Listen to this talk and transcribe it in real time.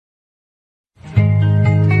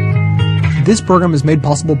This program is made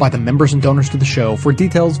possible by the members and donors to the show. For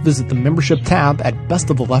details, visit the membership tab at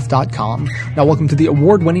bestoftheleft.com. Now, welcome to the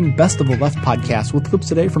award-winning Best of the Left podcast with clips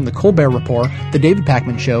today from The Colbert Report, The David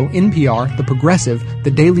Pakman Show, NPR, The Progressive,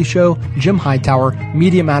 The Daily Show, Jim Hightower,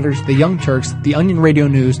 Media Matters, The Young Turks, The Onion Radio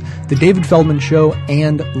News, The David Feldman Show,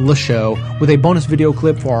 and Le Show, with a bonus video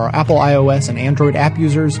clip for our Apple iOS and Android app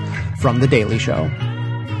users from The Daily Show.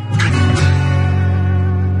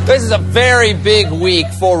 This is a very big week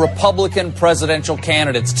for Republican presidential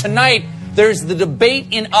candidates. Tonight, there's the debate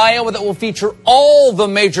in Iowa that will feature all the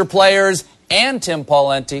major players and Tim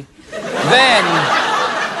Pawlenty.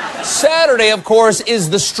 Then, Saturday, of course, is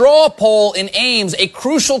the straw poll in Ames, a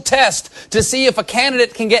crucial test to see if a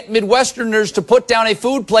candidate can get Midwesterners to put down a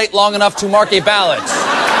food plate long enough to mark a ballot.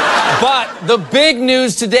 But the big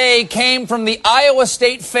news today came from the Iowa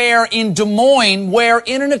State Fair in Des Moines, where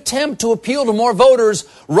in an attempt to appeal to more voters,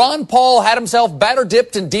 Ron Paul had himself batter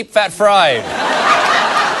dipped and deep fat fried.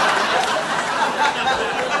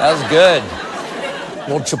 That was good. A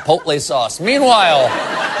little chipotle sauce. Meanwhile,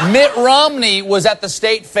 Mitt Romney was at the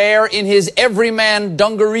State Fair in his everyman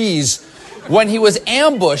dungarees when he was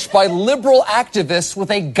ambushed by liberal activists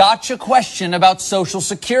with a gotcha question about Social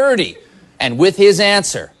Security. And with his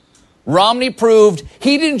answer, Romney proved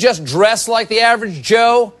he didn't just dress like the average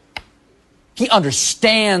Joe, he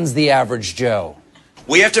understands the average Joe.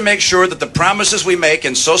 We have to make sure that the promises we make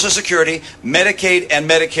in Social Security, Medicaid, and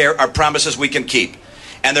Medicare are promises we can keep.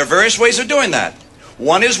 And there are various ways of doing that.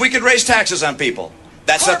 One is we could raise taxes on people.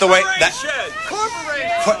 That's not the way...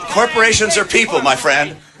 Corporations are people, my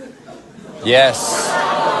friend. Yes.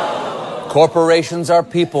 Corporations are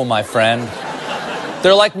people, my friend.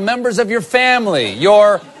 They're like members of your family,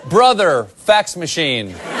 your brother, fax machine,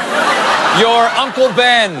 your Uncle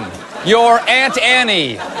Ben, your Aunt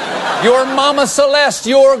Annie, your Mama Celeste,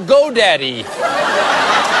 your GoDaddy.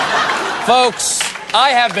 Folks, I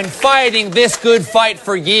have been fighting this good fight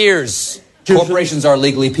for years. Corporations are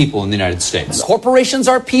legally people in the United States. Corporations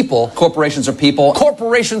are people. Corporations are people.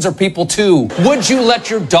 Corporations are people too. Would you let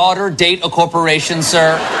your daughter date a corporation,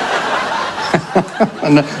 sir?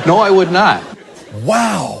 No, I would not.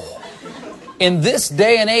 Wow. In this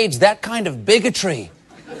day and age, that kind of bigotry.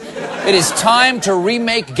 It is time to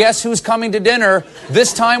remake Guess Who's Coming to Dinner,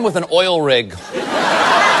 this time with an oil rig.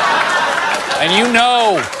 And you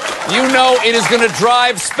know it is going to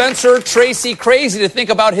drive Spencer Tracy crazy to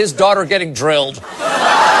think about his daughter getting drilled.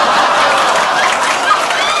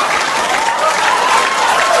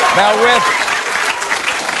 Now,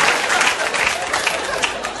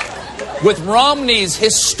 with Romney's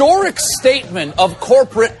historic statement of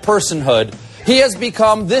corporate personhood, he has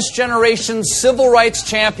become this generation's civil rights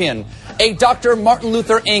champion, a Dr. Martin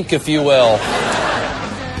Luther Inc., if you will.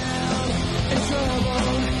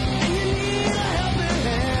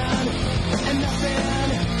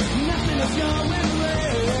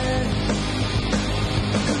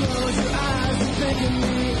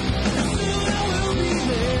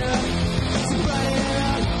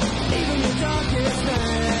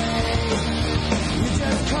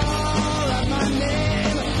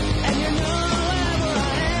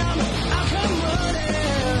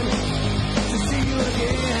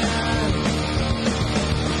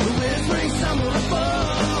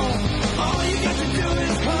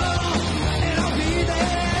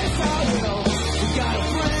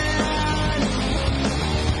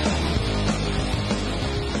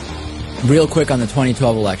 Real quick on the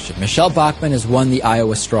 2012 election. Michelle Bachmann has won the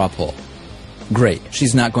Iowa straw poll. Great.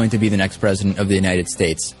 She's not going to be the next president of the United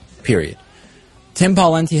States, period. Tim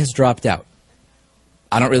Pawlenty has dropped out.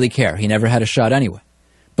 I don't really care. He never had a shot anyway.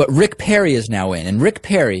 But Rick Perry is now in. And Rick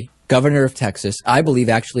Perry, governor of Texas, I believe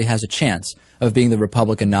actually has a chance of being the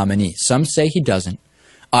Republican nominee. Some say he doesn't.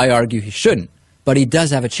 I argue he shouldn't. But he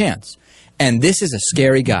does have a chance. And this is a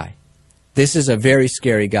scary guy. This is a very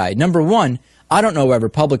scary guy. Number one, I don't know why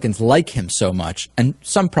Republicans like him so much, and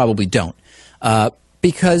some probably don't,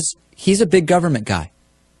 because he's a big government guy.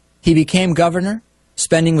 He became governor,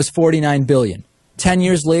 spending was $49 billion. 10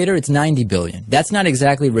 years later, it's $90 billion. That's not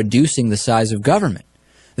exactly reducing the size of government.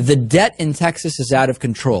 The debt in Texas is out of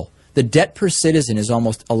control. The debt per citizen is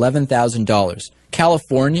almost $11,000.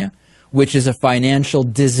 California, which is a financial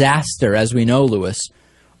disaster, as we know, Lewis,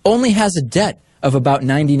 only has a debt of about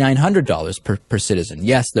 $9,900 per citizen.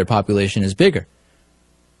 Yes, their population is bigger.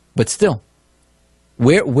 But still,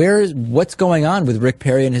 what's going on with Rick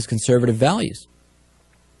Perry and his conservative values?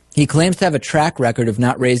 He claims to have a track record of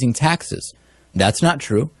not raising taxes. That's not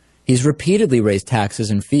true. He's repeatedly raised taxes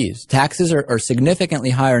and fees. Taxes are significantly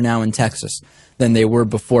higher now in Texas than they were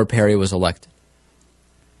before Perry was elected.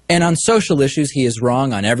 And on social issues, he is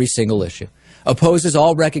wrong on every single issue. Opposes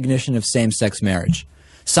all recognition of same-sex marriage.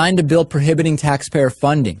 Signed a bill prohibiting taxpayer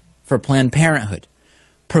funding for Planned Parenthood.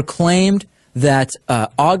 Proclaimed that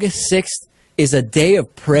August 6th is a day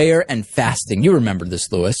of prayer and fasting. You remember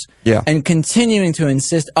this, Lewis. Yeah. And continuing to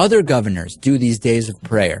insist other governors do these days of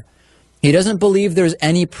prayer. He doesn't believe there's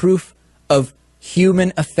any proof of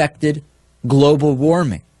human-affected global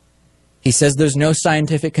warming. He says there's no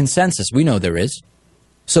scientific consensus. We know there is.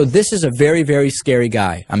 So this is a very, very scary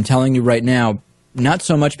guy. I'm telling you right now, not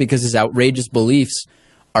so much because his outrageous beliefs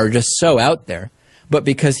are just so out there, but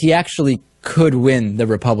because he actually could win the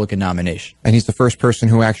Republican nomination. And he's the first person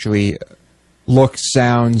who actually looks,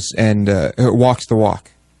 sounds, and walks the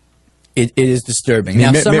walk. It is disturbing.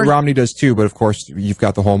 Now, Now, Mitt Romney does too, but of course you've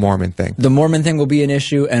got the whole Mormon thing. The Mormon thing will be an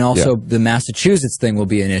issue, and also the Massachusetts thing will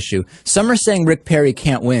be an issue. Some are saying Rick Perry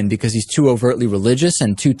can't win because he's too overtly religious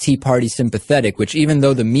and too Tea Party sympathetic, which even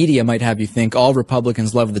though the media might have you think all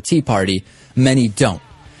Republicans love the Tea Party, many don't.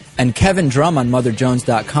 And Kevin Drum on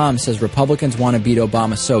MotherJones.com says Republicans want to beat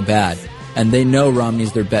Obama so bad, and they know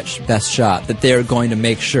Romney's their best shot, that they are going to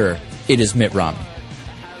make sure it is Mitt Romney.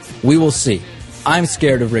 We will see. I'm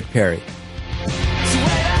scared of Rick Perry.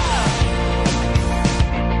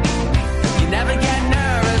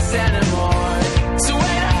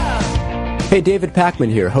 Hey, David Pakman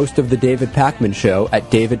here, host of The David Pakman Show at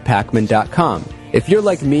davidpakman.com. If you're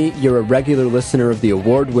like me, you're a regular listener of the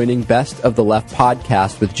award-winning Best of the Left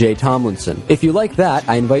podcast with Jay Tomlinson. If you like that,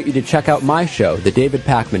 I invite you to check out my show, The David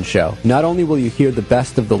Pakman Show. Not only will you hear the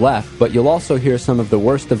best of the left, but you'll also hear some of the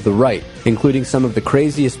worst of the right, including some of the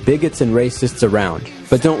craziest bigots and racists around.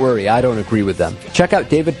 But don't worry, I don't agree with them. Check out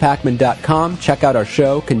davidpakman.com, check out our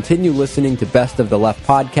show, continue listening to Best of the Left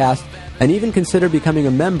podcast, and even consider becoming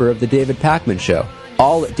a member of The David Pakman Show,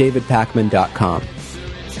 all at davidpakman.com.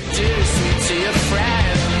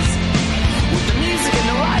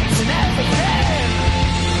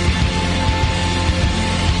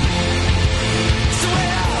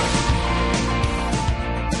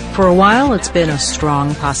 For a while, it's been a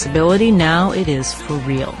strong possibility. Now it is for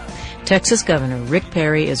real. Texas Governor Rick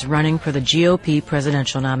Perry is running for the GOP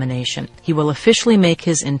presidential nomination. He will officially make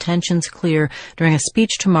his intentions clear during a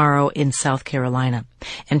speech tomorrow in South Carolina.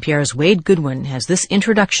 NPR's Wade Goodwin has this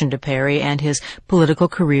introduction to Perry and his political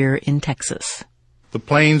career in Texas. The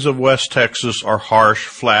plains of West Texas are harsh,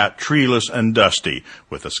 flat, treeless, and dusty,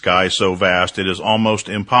 with a sky so vast it is almost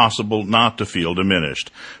impossible not to feel diminished.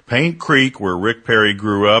 Paint Creek, where Rick Perry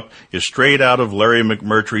grew up, is straight out of Larry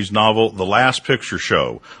McMurtry's novel The Last Picture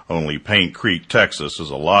Show, only Paint Creek, Texas is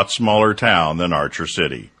a lot smaller town than Archer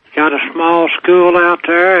City. Got a small school out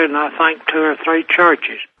there and I think 2 or 3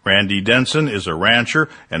 churches. Randy Denson is a rancher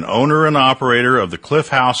and owner and operator of the Cliff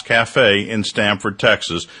House Cafe in Stamford,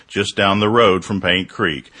 Texas, just down the road from Paint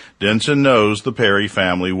Creek. Denson knows the Perry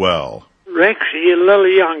family well. Rick's a little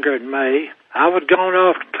younger than me. I was going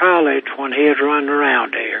off to college when he was running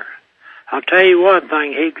around here. I'll tell you one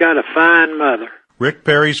thing, he's got a fine mother. Rick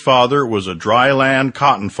Perry's father was a dryland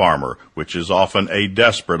cotton farmer, which is often a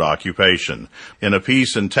desperate occupation. In a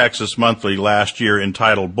piece in Texas Monthly last year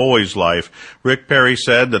entitled Boy's Life, Rick Perry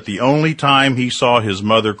said that the only time he saw his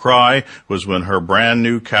mother cry was when her brand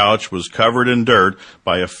new couch was covered in dirt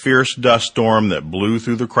by a fierce dust storm that blew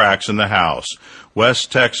through the cracks in the house.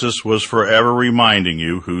 West Texas was forever reminding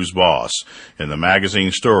you who's boss. In the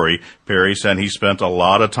magazine story, Perry said he spent a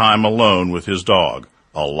lot of time alone with his dog.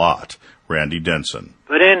 A lot. Randy Denson.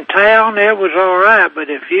 But in town, it was all right, but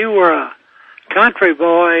if you were a country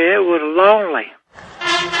boy, it was lonely.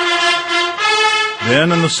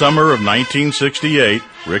 Then in the summer of 1968,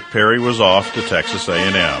 Rick Perry was off to Texas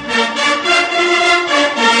A&M.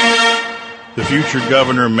 The future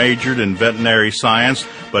governor majored in veterinary science,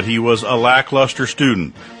 but he was a lackluster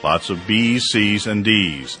student, lots of B's, C's, and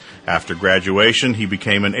D's. After graduation, he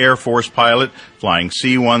became an Air Force pilot, flying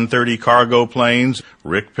C-130 cargo planes.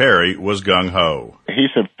 Rick Perry was gung-ho.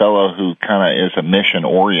 He's a fellow who kind of is a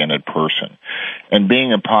mission-oriented person. And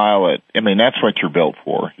being a pilot, I mean, that's what you're built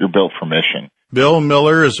for. You're built for mission. Bill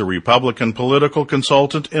Miller is a Republican political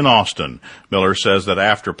consultant in Austin. Miller says that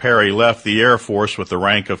after Perry left the Air Force with the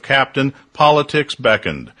rank of captain, politics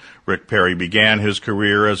beckoned. Rick Perry began his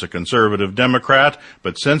career as a conservative Democrat,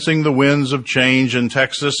 but sensing the winds of change in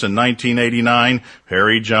Texas in 1989,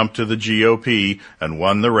 Perry jumped to the GOP and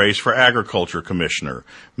won the race for agriculture commissioner.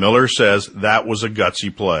 Miller says that was a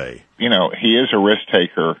gutsy play. You know, he is a risk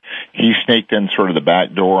taker. He sneaked in sort of the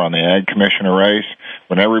back door on the ag commissioner race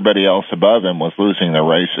when everybody else above him was losing their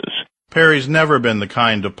races. Perry's never been the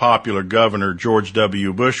kind of popular governor George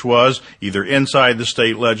W. Bush was, either inside the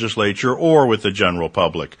state legislature or with the general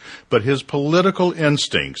public. But his political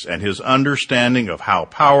instincts and his understanding of how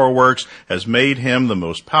power works has made him the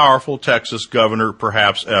most powerful Texas governor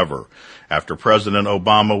perhaps ever. After President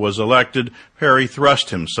Obama was elected, Perry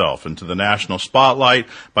thrust himself into the national spotlight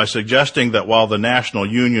by suggesting that while the national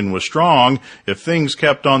union was strong, if things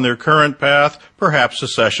kept on their current path, perhaps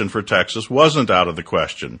secession for Texas wasn't out of the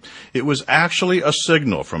question. It was actually a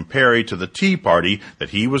signal from Perry to the Tea Party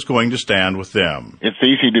that he was going to stand with them. It's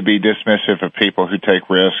easy to be dismissive of people who take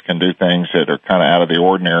risks and do things that are kind of out of the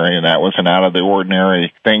ordinary, and that was an out of the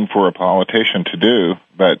ordinary thing for a politician to do.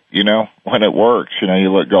 But, when it works,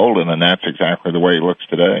 you look golden, and that's exactly the way he looks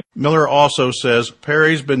today. Miller also says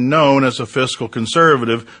Perry's been known as a fiscal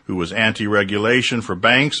conservative who was anti-regulation for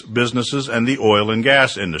banks, businesses, and the oil and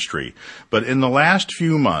gas industry. But in the last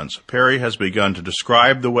few months, Perry has begun to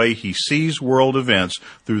describe the way he sees world events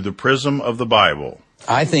through the prism of the Bible.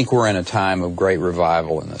 I think we're in a time of great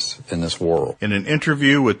revival in this world. In an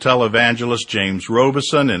interview with televangelist James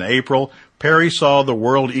Robison in April, Perry saw the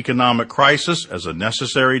world economic crisis as a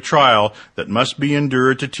necessary trial that must be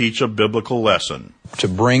endured to teach a biblical lesson. To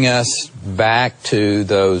bring us back to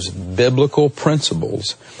those biblical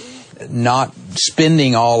principles, not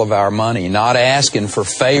spending all of our money, not asking for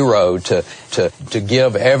Pharaoh to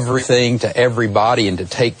give everything to everybody and to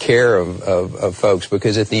take care of folks,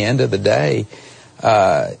 because at the end of the day,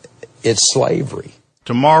 it's slavery.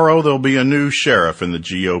 Tomorrow there'll be a new sheriff in the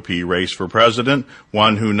GOP race for president,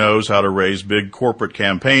 one who knows how to raise big corporate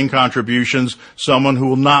campaign contributions, someone who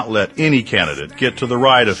will not let any candidate get to the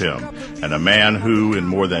right of him, and a man who, in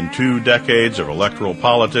more than 2 decades of electoral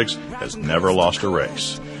politics, has never lost a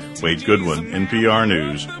race. Wade Goodwin, NPR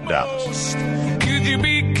News, Dallas. Could you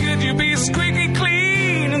be squeaky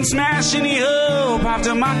clean and smash any hope? Our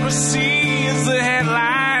democracy is the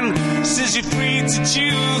headline. Says you're free to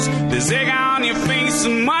choose. There's egg on your face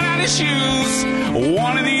and mud on your shoes.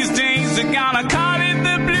 One of these days they're gonna call it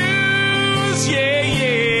the blues. Yeah,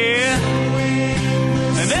 yeah.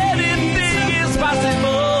 And anything is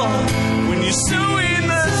possible when you're sowing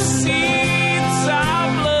the seeds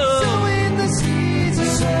of love. Sowing the seeds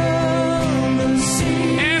of love.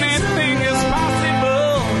 Anything is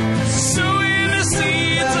possible. Sowing the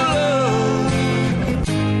seeds of love.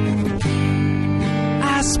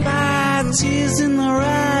 I spy tears in their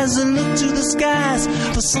eyes and look to the skies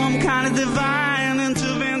for some kind of divine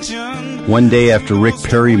intervention. One day after Rick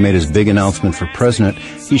Perry made his big announcement for president,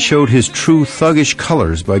 he showed his true thuggish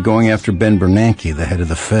colors by going after Ben Bernanke, the head of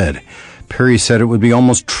the Fed. Perry said it would be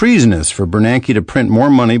almost treasonous for Bernanke to print more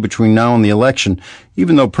money between now and the election,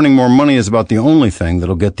 even though printing more money is about the only thing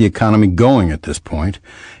that'll get the economy going at this point.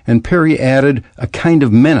 And Perry added a kind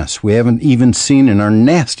of menace we haven't even seen in our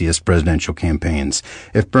nastiest presidential campaigns.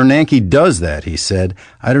 If Bernanke does that, he said,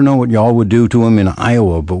 I don't know what y'all would do to him in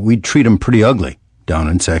Iowa, but we'd treat him pretty ugly down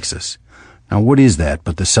in Texas. Now, what is that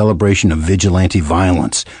but the celebration of vigilante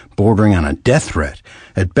violence, bordering on a death threat?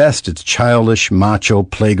 At best, it's childish, macho,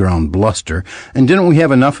 playground bluster. And didn't we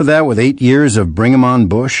have enough of that with 8 years of Bring 'em on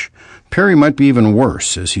Bush? Perry might be even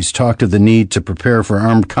worse, as he's talked of the need to prepare for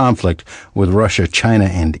armed conflict with Russia, China,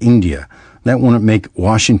 and India. That wouldn't make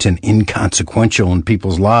Washington inconsequential in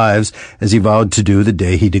people's lives, as he vowed to do the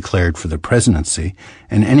day he declared for the presidency.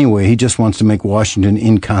 And anyway, he just wants to make Washington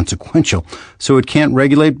inconsequential so it can't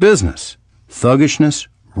regulate business. Thuggishness,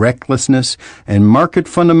 recklessness, and market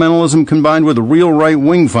fundamentalism combined with real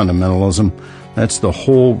right-wing fundamentalism. That's the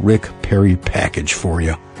whole Rick Perry package for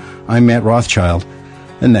you. I'm Matt Rothschild,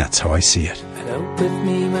 and that's how I see it. Head out with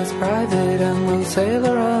me, Matt's private, and we'll sail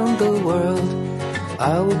around the world.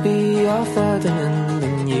 I will be your Ferdinand,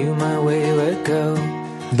 and you my wayward girl.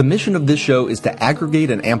 The mission of this show is to aggregate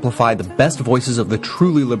and amplify the best voices of the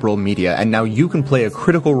truly liberal media, and now you can play a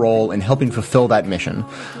critical role in helping fulfill that mission.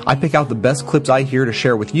 I pick out the best clips I hear to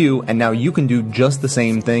share with you, and now you can do just the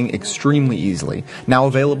same thing extremely easily. Now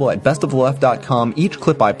available at bestoftheleft.com, each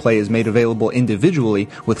clip I play is made available individually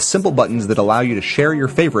with simple buttons that allow you to share your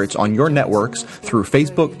favorites on your networks through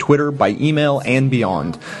Facebook, Twitter, by email, and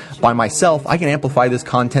beyond. By myself, I can amplify this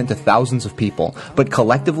content to thousands of people, but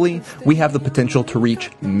collectively, we have the potential to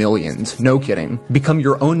reach millions. No kidding. Become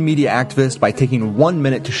your own media activist by taking 1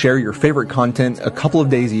 minute to share your favorite content a couple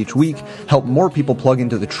of days each week, help more people plug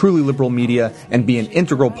into the truly liberal media, and be an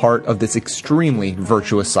integral part of this extremely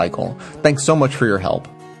virtuous cycle. Thanks so much for your help.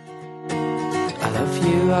 I love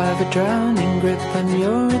you, I have a drowning grip on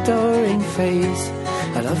your adoring face.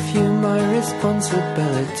 I love you, my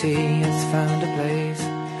responsibility has found a place.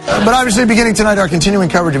 But obviously, beginning tonight, our continuing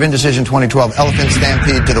coverage of Indecision 2012, Elephant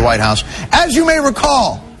Stampede to the White House. As you may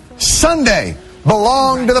recall, Sunday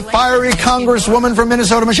belonged to the fiery Congresswoman from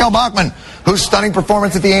Minnesota, Michelle Bachmann, whose stunning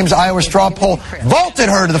performance at the Ames, Iowa straw poll vaulted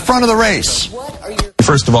her to the front of the race.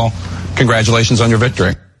 First of all, congratulations on your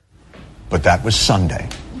victory. But that was Sunday.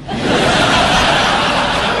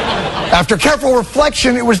 After careful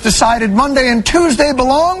reflection, it was decided Monday and Tuesday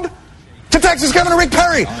belonged to Texas Governor Rick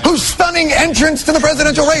Perry, whose stunning entrance to the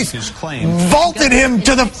presidential race vaulted him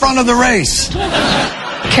to the front of the race.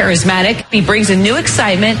 Charismatic, he brings a new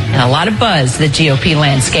excitement and a lot of buzz to the GOP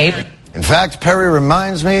landscape. In fact, Perry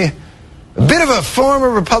reminds me a bit of a former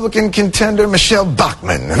Republican contender, Michelle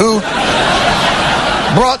Bachmann, who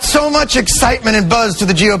brought so much excitement and buzz to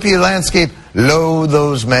the GOP landscape, lo,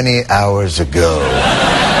 those many hours ago.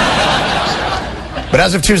 But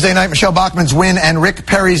as of Tuesday night, Michelle Bachmann's win and Rick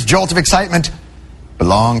Perry's jolt of excitement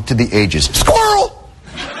belong to the ages. Squirrel!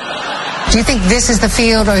 Do you think this is the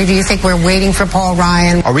field, or do you think we're waiting for Paul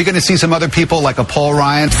Ryan? Are we going to see some other people like a Paul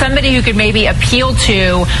Ryan? Somebody who could maybe appeal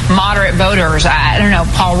to moderate voters. I don't know,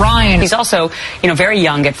 Paul Ryan. He's also, very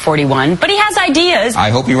young at 41, but he has ideas. I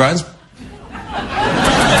hope he runs.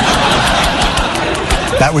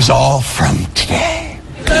 That was all from today.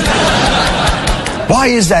 Why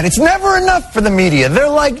is that? It's never enough for the media. They're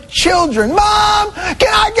like children. Mom, can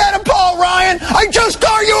I get a Paul Ryan? I just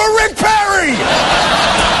thought you were Rick Perry.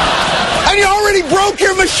 And you already broke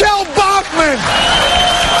your Michelle Bachmann.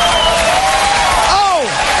 Oh.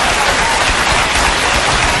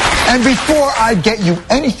 And before I get you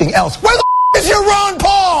anything else, where the is your Ron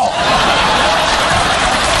Paul?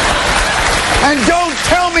 And don't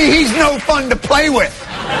tell me he's no fun to play with.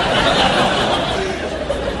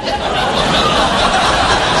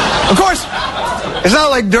 Of course, it's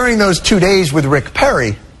not like during those 2 days with Rick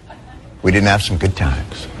Perry, we didn't have some good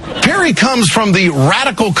times. Perry comes from the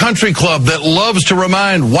radical country club that loves to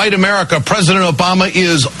remind white America President Obama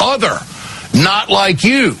is other, not like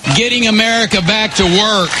you. Getting America back to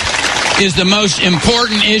work is the most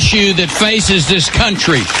important issue that faces this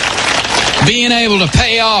country. Being able to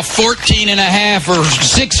pay off $14.5 or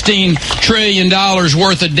 $16 trillion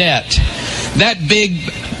worth of debt. That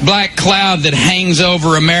big black cloud that hangs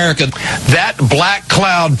over America. That black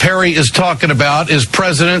cloud Perry is talking about is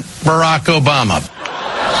President Barack Obama.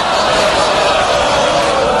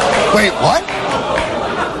 Wait, what?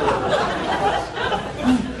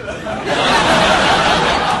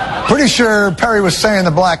 Pretty sure Perry was saying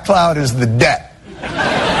the black cloud is the debt.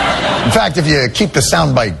 In fact, if you keep the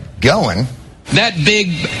soundbite going... That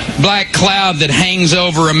big black cloud that hangs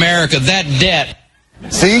over America, that debt.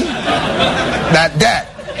 See? That debt.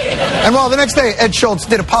 And well, the next day, Ed Schultz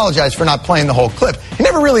did apologize for not playing the whole clip. He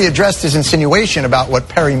never really addressed his insinuation about what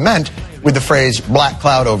Perry meant with the phrase black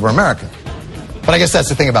cloud over America. But I guess that's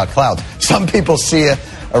the thing about clouds. Some people see a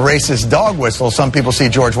racist dog whistle. Some people see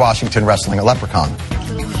George Washington wrestling a leprechaun.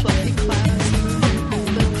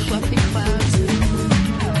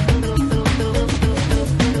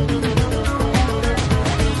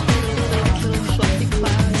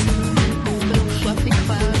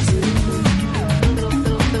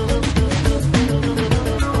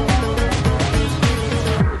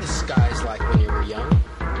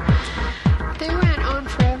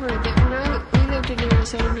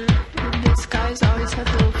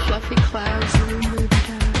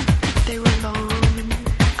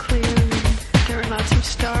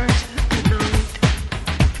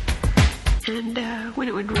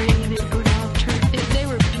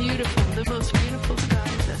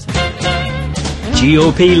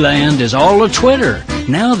 GOP land is all a-Twitter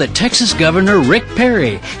now that Texas Governor Rick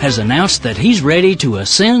Perry has announced that he's ready to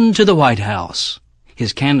ascend to the White House.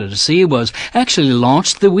 His candidacy was actually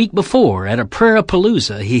launched the week before at a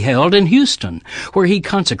prayer-palooza he held in Houston, where he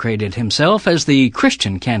consecrated himself as the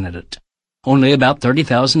Christian candidate. Only about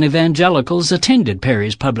 30,000 evangelicals attended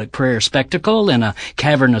Perry's public prayer spectacle in a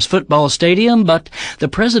cavernous football stadium, but the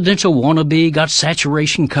presidential wannabe got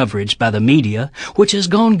saturation coverage by the media, which has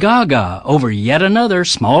gone gaga over yet another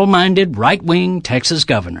small-minded right-wing Texas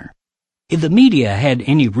governor. If the media had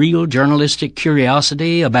any real journalistic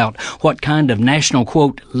curiosity about what kind of national,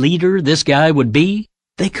 quote, leader this guy would be,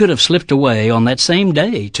 they could have slipped away on that same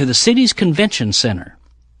day to the city's convention center.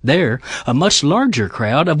 There, a much larger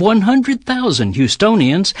crowd of 100,000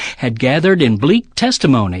 Houstonians had gathered in bleak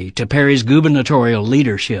testimony to Perry's gubernatorial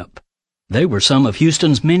leadership. They were some of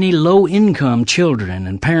Houston's many low-income children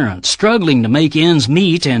and parents struggling to make ends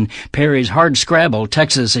meet in Perry's hard-scrabble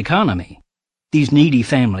Texas economy. These needy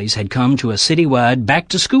families had come to a citywide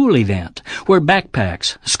back-to-school event where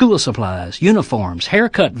backpacks, school supplies, uniforms,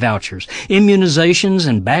 haircut vouchers, immunizations,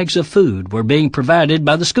 and bags of food were being provided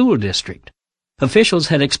by the school district. Officials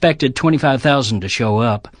had expected 25,000 to show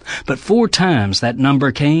up, but 4 times that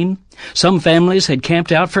number came. Some families had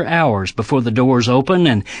camped out for hours before the doors opened,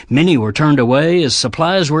 and many were turned away as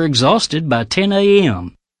supplies were exhausted by 10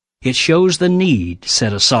 a.m. It shows the need,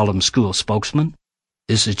 said a solemn school spokesman.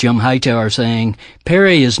 This is Jim Hightower saying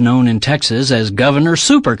Perry is known in Texas as Governor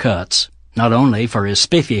Supercuts, not only for his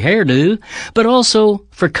spiffy hairdo, but also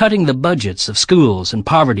for cutting the budgets of schools and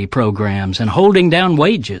poverty programs and holding down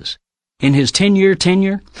wages. In his 10-year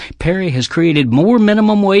tenure, Perry has created more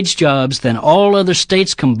minimum wage jobs than all other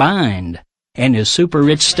states combined, and his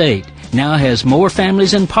super-rich state now has more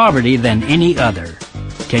families in poverty than any other.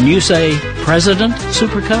 Can you say President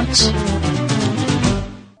Supercuts?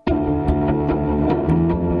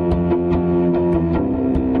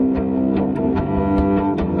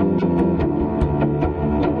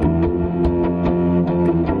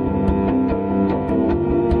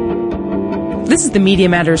 This is the Media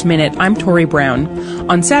Matters Minute. I'm Tori Brown.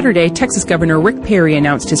 On Saturday, Texas Governor Rick Perry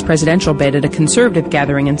announced his presidential bid at a conservative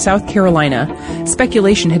gathering in South Carolina.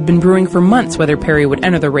 Speculation had been brewing for months whether Perry would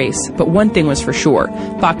enter the race, but one thing was for sure.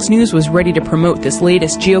 Fox News was ready to promote this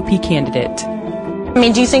latest GOP candidate. I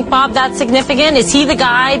mean, do you think, Bob, that's significant? Is he the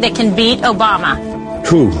guy that can beat Obama?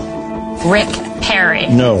 Who? Rick Perry.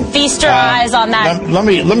 No. Feast your eyes on that. Let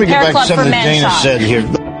me get back to something that Dana said here.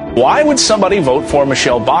 Why would somebody vote for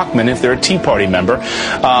Michelle Bachmann if they're a Tea Party member,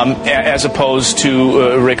 as opposed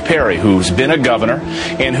to Rick Perry, who's been a governor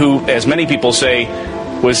and who, as many people say,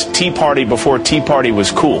 was Tea Party before Tea Party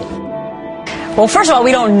was cool? Well, first of all,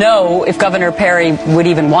 we don't know if Governor Perry would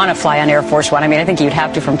even want to fly on Air Force One. I mean, I think he'd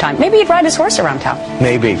have to from time. Maybe he'd ride his horse around town.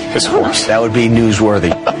 Maybe. His horse. That would be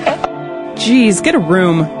newsworthy. Geez, get a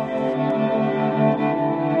room.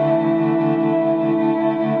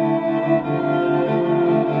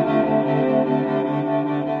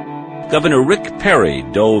 Governor Rick Perry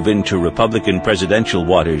dove into Republican presidential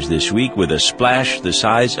waters this week with a splash the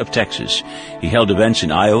size of Texas. He held events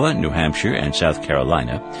in Iowa, New Hampshire, and South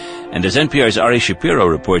Carolina. And as NPR's Ari Shapiro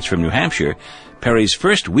reports from New Hampshire, Perry's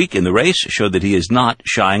first week in the race showed that he is not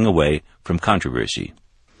shying away from controversy.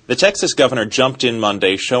 The Texas governor jumped in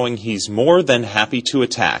Monday showing he's more than happy to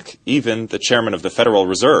attack, even the chairman of the Federal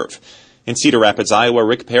Reserve. In Cedar Rapids, Iowa,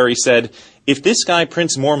 Rick Perry said, "If this guy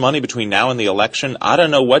prints more money between now and the election, I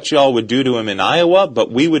don't know what y'all would do to him in Iowa,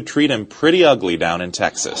 but we would treat him pretty ugly down in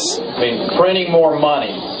Texas." I mean, printing more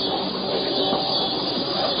money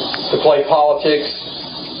to play politics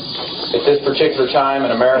at this particular time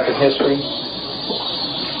in American history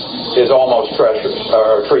is almost treasonous,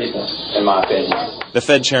 in my opinion. The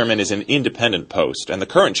Fed chairman is an independent post, and the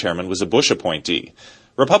current chairman was a Bush appointee.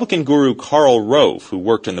 Republican guru Karl Rove, who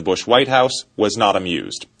worked in the Bush White House, was not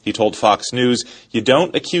amused. He told Fox News, "You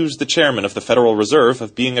don't accuse the chairman of the Federal Reserve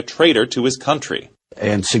of being a traitor to his country."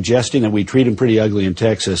 And suggesting that we treat him pretty ugly in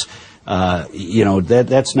Texas,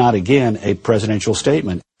 that's not, again, a presidential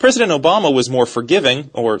statement. President Obama was more forgiving,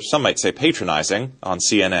 or some might say patronizing, on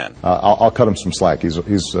CNN. I'll cut him some slack. He's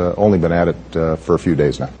only been at it for a few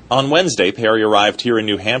days now. On Wednesday, Perry arrived here in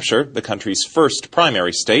New Hampshire, the country's first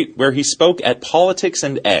primary state, where he spoke at Politics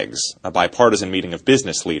and Eggs, a bipartisan meeting of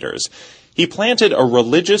business leaders. He planted a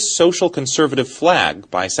religious social conservative flag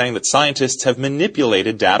by saying that scientists have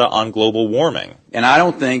manipulated data on global warming. And I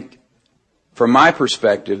don't think, from my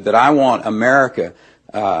perspective, that I want America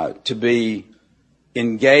to be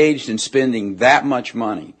engaged in spending that much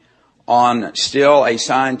money on still a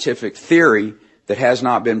scientific theory that has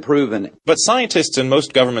not been proven. But scientists in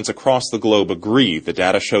most governments across the globe agree the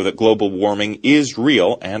data show that global warming is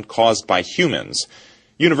real and caused by humans.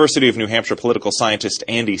 University of New Hampshire political scientist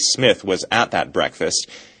Andy Smith was at that breakfast.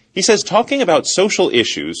 He says talking about social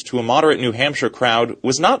issues to a moderate New Hampshire crowd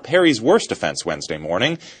was not Perry's worst offense Wednesday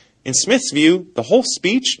morning. In Smith's view, the whole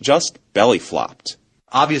speech just belly flopped.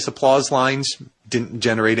 Obvious applause lines didn't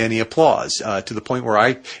generate any applause, to the point where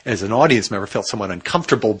I, as an audience member, felt somewhat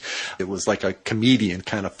uncomfortable. It was like a comedian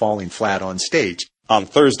kind of falling flat on stage. On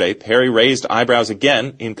Thursday, Perry raised eyebrows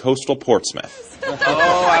again in coastal Portsmouth.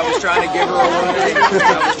 I was trying to give her a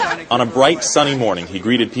warning. On a bright, sunny morning, he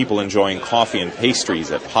greeted people enjoying coffee and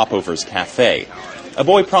pastries at Popover's Cafe. A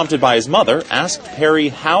boy prompted by his mother asked Perry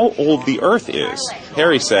how old the Earth is.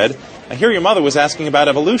 Perry said, "I hear your mother was asking about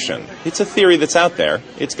evolution. It's a theory that's out there.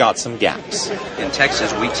 It's got some gaps." In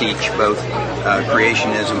Texas, we teach both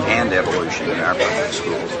creationism and evolution in our public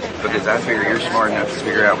schools, because I figure you're smart enough to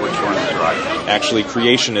figure out which one is right. Actually,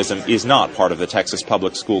 creationism is not part of the Texas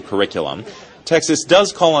public school curriculum. Texas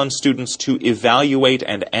does call on students to evaluate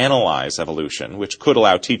and analyze evolution, which could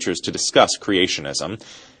allow teachers to discuss creationism.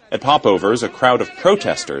 At popovers, a crowd of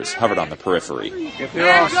protesters hovered on the periphery. If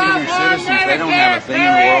they're all senior citizens, they don't have a thing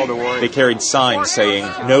in the world to worry about. They carried signs saying,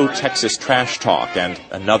 "No Texas trash talk," and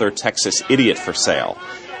 "Another Texas idiot for sale."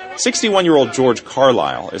 61-year-old George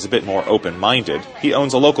Carlisle is a bit more open-minded. He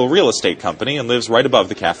owns a local real estate company and lives right above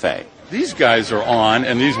the cafe. These guys are on,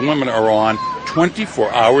 and these women are on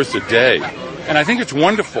 24 hours a day. And I think it's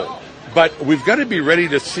wonderful. But we've got to be ready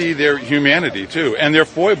to see their humanity, too, and their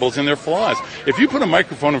foibles and their flaws. If you put a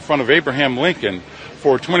microphone in front of Abraham Lincoln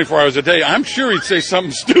for 24 hours a day, I'm sure he'd say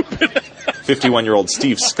something stupid. 51-year-old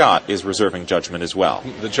Steve Scott is reserving judgment as well.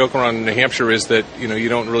 The joke around New Hampshire is that, you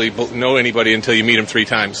don't really know anybody until you meet them 3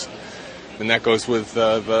 times. And that goes with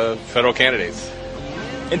the federal candidates.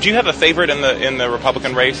 And do you have a favorite in the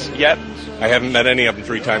Republican race yet? I haven't met any of them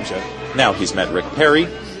 3 times yet. Now he's met Rick Perry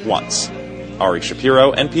once. Ari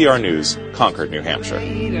Shapiro, NPR News, Concord, New Hampshire.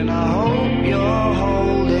 And I hope you're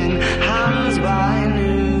holding hands by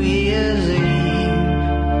New Year's Eve.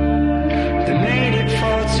 They made it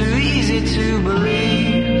far too easy to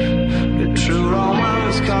believe that true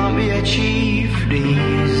romance can't be achieved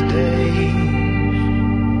these days.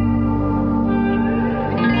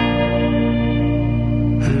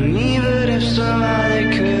 And even if somehow they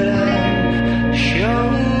could have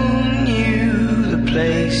shown you the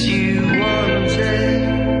place you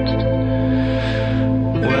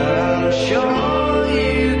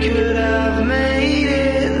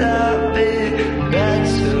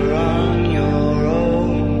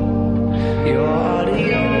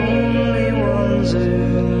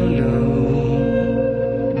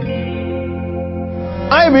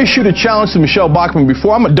I have issued a challenge to Michelle Bachmann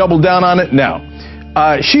before. I'm going to double down on it now.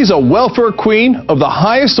 She's a welfare queen of the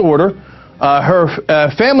highest order.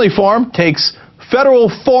 Her family farm takes federal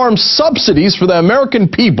farm subsidies for the American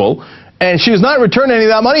people, and she has not returned any of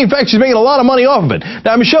that money. In fact, she's making a lot of money off of it.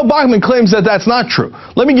 Now, Michelle Bachmann claims that that's not true.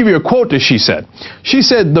 Let me give you a quote that she said. She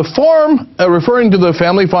said, the farm, referring to the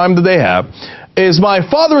family farm that they have, is my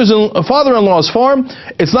father-in-law's farm.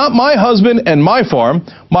 It's not my husband and my farm.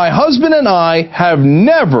 My husband and I have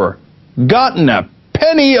never gotten a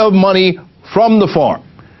penny of money from the farm.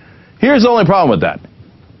 Here's the only problem with that.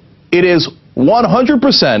 It is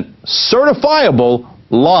 100% certifiable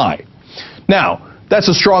lie. Now, that's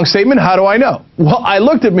a strong statement. How do I know? Well, I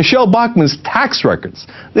looked at Michelle Bachmann's tax records.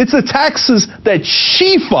 It's the taxes that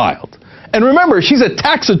she filed. And remember, she's a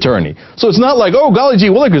tax attorney. So it's not like, oh, golly gee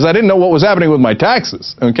willikers, I didn't know what was happening with my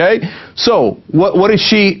taxes. Okay? So what did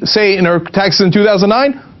she say in her taxes in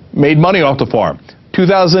 2009? Made money off the farm.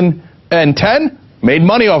 2010, made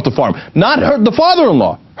money off the farm. Not the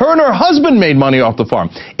father-in-law. Her and her husband made money off the farm.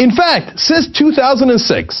 In fact, since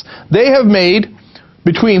 2006, they have made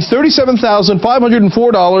between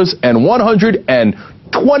 $37,504 and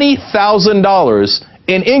 $120,000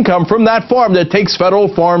 in income from that farm that takes federal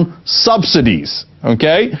farm subsidies.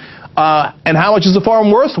 Okay? And how much is the farm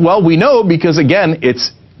worth? Well, we know because, again,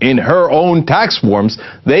 it's in her own tax forms.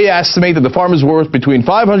 They estimate that the farm is worth between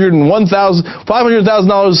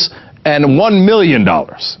 $500,000 and $1 million.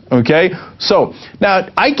 Okay? So, now,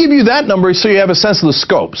 I give you that number so you have a sense of the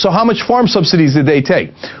scope. So how much farm subsidies did they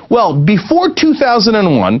take? Well, before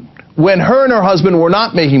 2001, when her and her husband were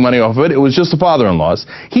not making money off of it, it was just the father-in-law's,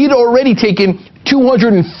 he'd already taken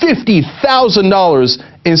 $250,000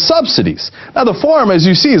 in subsidies. Now, the farm, as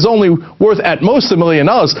you see, is only worth at most $1 million.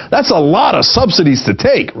 That's a lot of subsidies to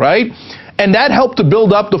take, right? And that helped to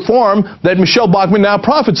build up the farm that Michelle Bachmann now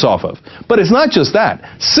profits off of. But it's not just that.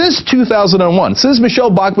 Since 2001, since Michelle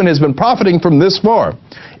Bachmann has been profiting from this farm,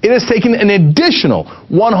 it has taken an additional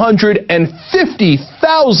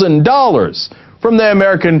 $150,000 from the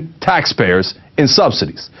American taxpayers in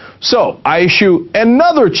subsidies. So I issue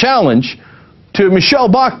another challenge to Michelle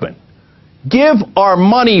Bachmann. Give our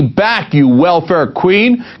money back, you welfare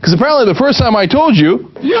queen, because apparently the first time I told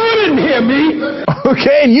you, you didn't hear me.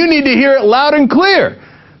 Okay, and you need to hear it loud and clear.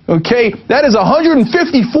 Okay, that is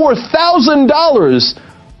 $154,000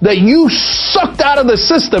 that you sucked out of the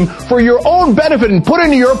system for your own benefit and put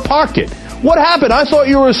into your pocket. What happened? I thought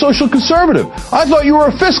you were a social conservative. I thought you were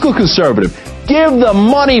a fiscal conservative. Give the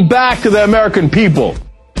money back to the American people.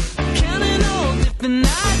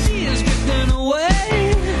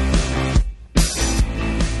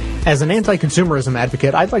 As an anti-consumerism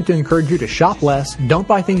advocate, I'd like to encourage you to shop less, don't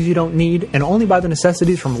buy things you don't need, and only buy the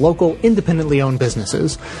necessities from local, independently owned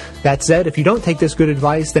businesses. That said, if you don't take this good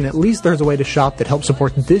advice, then at least there's a way to shop that helps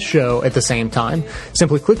support this show at the same time.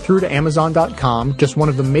 Simply click through to Amazon.com, just one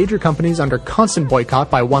of the major companies under constant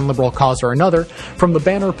boycott by one liberal cause or another, from the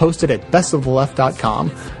banner posted at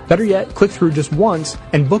bestoftheleft.com. Better yet, click through just once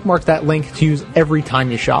and bookmark that link to use every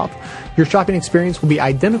time you shop. Your shopping experience will be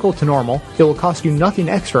identical to normal. It will cost you nothing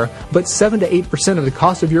extra, but 7 to 8% of the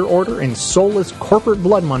cost of your order in soulless corporate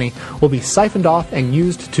blood money will be siphoned off and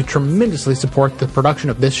used to tremendously support the production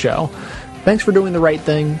of this show. Thanks for doing the right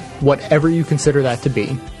thing, whatever you consider that to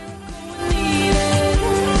be.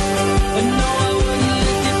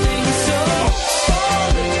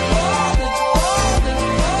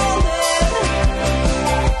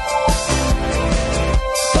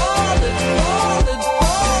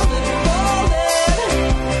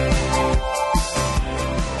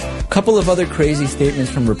 Couple of other crazy statements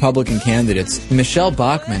from Republican candidates. Michelle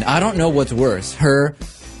Bachmann, I don't know what's worse. Her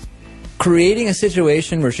creating a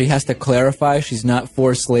situation where she has to clarify she's not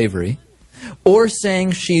for slavery, or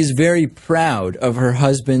saying she's very proud of her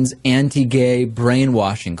husband's anti-gay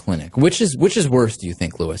brainwashing clinic. Which is worse, do you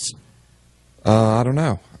think, Lewis? I don't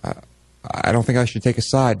know. I don't think I should take a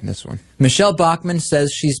side in this one. Michelle Bachmann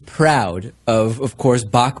says she's proud of course,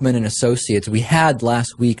 Bachmann and Associates. We had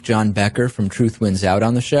last week John Becker from Truth Wins Out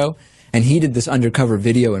on the show, and he did this undercover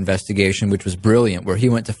video investigation, which was brilliant, where he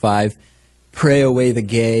went to 5 pray away the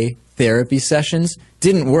gay therapy sessions.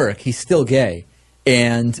 Didn't work. He's still gay.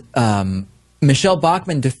 And Michelle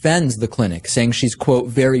Bachmann defends the clinic, saying she's, quote,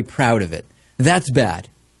 very proud of it. That's bad.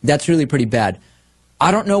 That's really pretty bad. I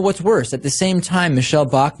don't know what's worse. At the same time, Michelle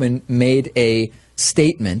Bachmann made a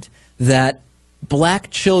statement that black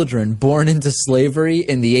children born into slavery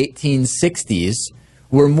in the 1860s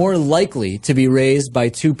were more likely to be raised by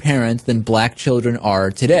 2 parents than black children are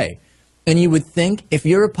today. And you would think, if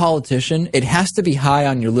you're a politician, it has to be high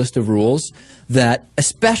on your list of rules that,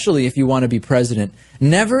 especially if you want to be president,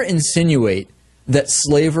 never insinuate that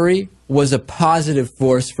slavery was a positive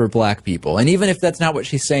force for black people. And even if that's not what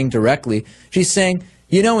she's saying directly, she's saying,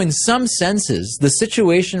 you know, in some senses, the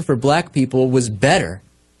situation for black people was better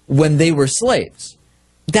when they were slaves.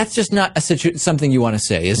 That's just not something you want to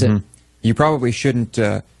say, is it? You probably shouldn't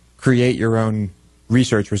create your own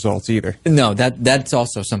research results either. No, that's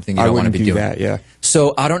also something you don't want to be doing. I wouldn't do that, yeah.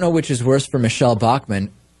 So I don't know which is worse for Michelle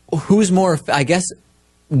Bachmann. Who's more, I guess,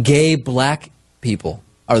 gay black people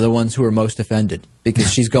are the ones who are most offended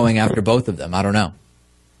because she's going after both of them. I don't know.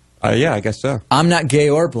 Yeah, I guess so. I'm not gay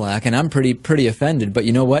or black, and I'm pretty offended. But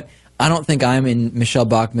you know what? I don't think I'm in Michelle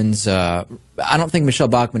Bachmann's. I don't think Michelle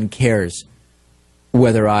Bachmann cares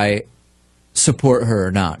whether I support her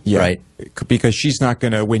or not. Yeah, right? Because she's not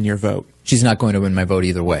going to win your vote. She's not going to win my vote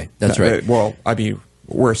either way. That's right. Well, I mean,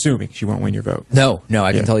 we're assuming she won't win your vote. No,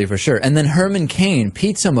 I can tell you for sure. And then Herman Cain,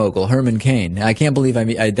 pizza mogul Herman Cain. I can't believe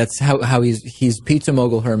that's how he's pizza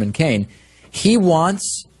mogul Herman Cain. He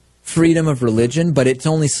wants freedom of religion, but it's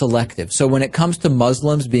only selective. So when it comes to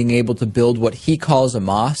Muslims being able to build what he calls a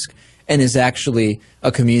mosque and is actually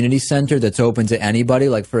a community center that's open to anybody,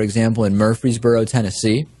 like, for example, in Murfreesboro,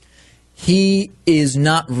 Tennessee, he is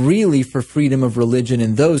not really for freedom of religion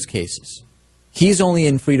in those cases. He's only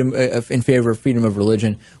in favor of freedom of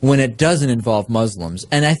religion when it doesn't involve Muslims.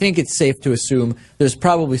 And I think it's safe to assume there's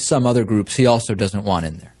probably some other groups he also doesn't want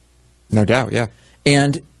in there. No doubt, yeah.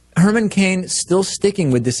 And Herman Cain still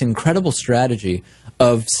sticking with this incredible strategy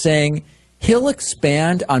of saying he'll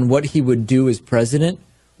expand on what he would do as president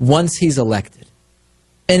once he's elected.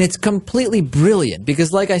 And it's completely brilliant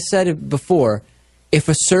because, like I said before, if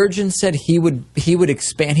a surgeon said he would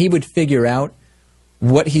expand, he would figure out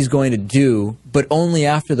what he's going to do, but only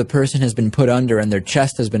after the person has been put under and their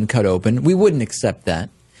chest has been cut open, we wouldn't accept that.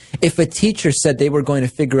 If a teacher said they were going to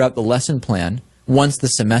figure out the lesson plan once the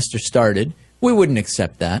semester started, we wouldn't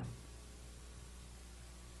accept that.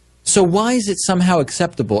 So why is it somehow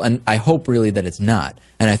acceptable? And I hope really that it's not.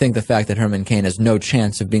 And I think the fact that Herman Cain has no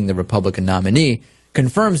chance of being the Republican nominee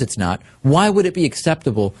confirms it's not. Why would it be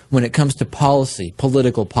acceptable when it comes to policy,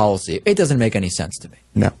 political policy? It doesn't make any sense to me.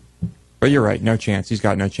 No. But you're right, no chance. He's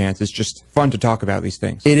got no chance. It's just fun to talk about these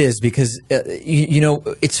things. It is, because, you know,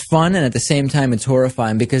 it's fun and at the same time it's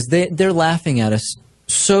horrifying because they're laughing at us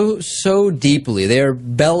so deeply. They're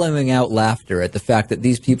bellowing out laughter at the fact that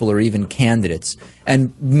these people are even candidates.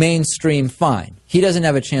 And mainstream, fine. He doesn't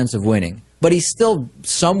have a chance of winning. But he's still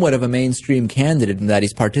somewhat of a mainstream candidate in that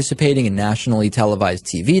he's participating in nationally televised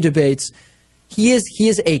TV debates. He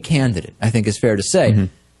is a candidate, I think is fair to say. Mm-hmm.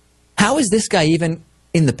 How is this guy even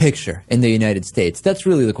in the picture in the United States? That's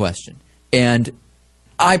really the question. And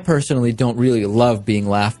I personally don't really love being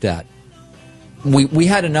laughed at. We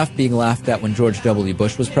had enough being laughed at when George W.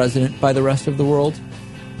 Bush was president by the rest of the world.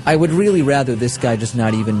 I would really rather this guy just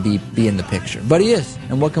not even be in the picture. But he is.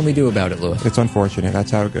 And what can we do about it, Lewis? It's unfortunate. That's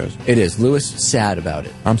how it goes. It is. Lewis, sad about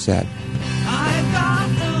it. I'm sad.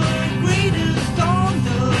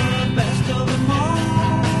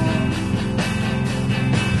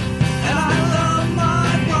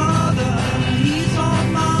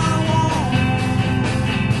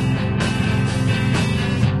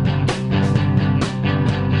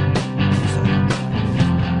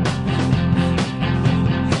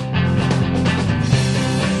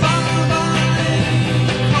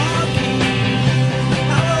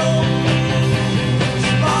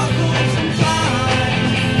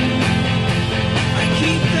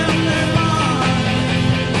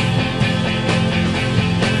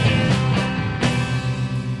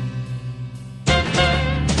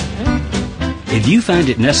 If you find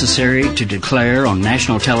it necessary to declare on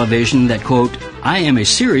national television that, quote, I am a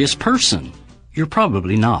serious person, you're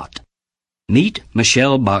probably not. Meet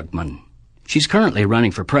Michelle Bachmann. She's currently running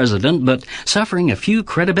for president, but suffering a few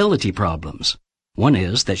credibility problems. One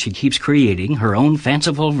is that she keeps creating her own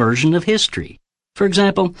fanciful version of history. For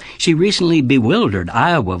example, she recently bewildered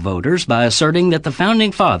Iowa voters by asserting that the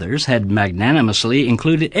Founding Fathers had magnanimously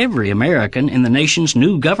included every American in the nation's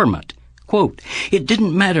new government. Quote, it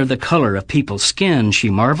didn't matter the color of people's skin, she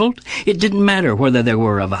marveled. It didn't matter whether they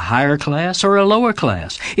were of a higher class or a lower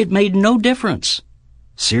class. It made no difference.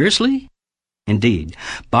 Seriously? Indeed,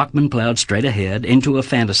 Bachmann plowed straight ahead into a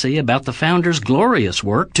fantasy about the founders' glorious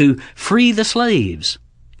work to free the slaves.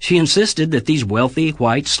 She insisted that these wealthy,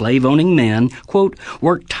 white, slave-owning men, quote,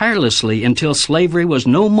 worked tirelessly until slavery was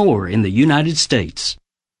no more in the United States.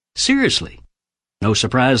 Seriously. No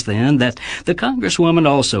surprise, then, that the Congresswoman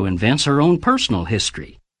also invents her own personal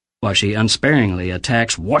history. While she unsparingly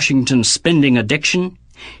attacks Washington's spending addiction,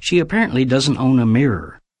 she apparently doesn't own a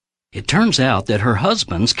mirror. It turns out that her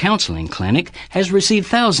husband's counseling clinic has received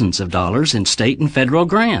thousands of dollars in state and federal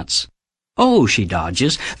grants. Oh, she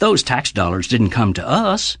dodges, those tax dollars didn't come to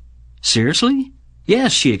us. Seriously?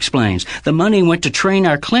 Yes, she explains, the money went to train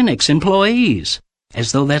our clinic's employees,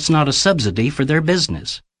 as though that's not a subsidy for their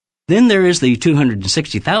business. Then there is the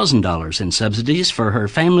 $260,000 in subsidies for her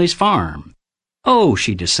family's farm. Oh,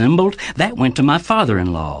 she dissembled, that went to my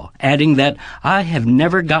father-in-law, adding that I have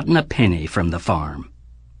never gotten a penny from the farm.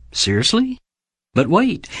 Seriously? But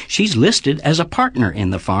wait, she's listed as a partner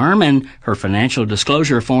in the farm, and her financial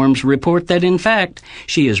disclosure forms report that, in fact,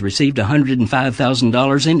 she has received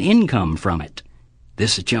 $105,000 in income from it.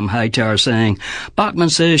 This is Jim Hightower saying, Bachmann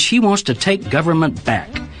says she wants to take government back,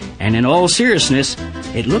 and in all seriousness,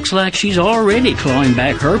 it looks like she's already clawing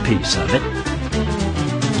back her piece of it.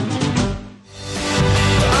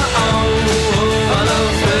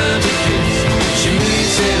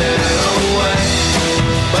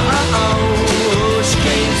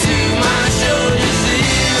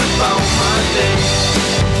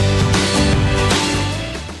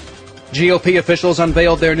 GOP officials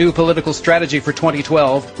unveiled their new political strategy for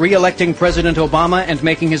 2012, re-electing President Obama and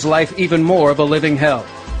making his life even more of a living hell.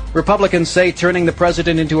 Republicans say turning the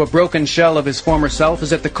president into a broken shell of his former self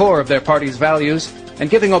is at the core of their party's values, and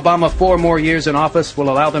giving Obama 4 more years in office will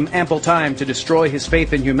allow them ample time to destroy his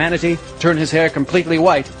faith in humanity, turn his hair completely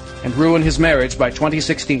white, and ruin his marriage by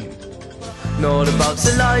 2016. Not about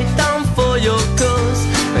to lie down for your cause,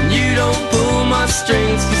 and you don't pull my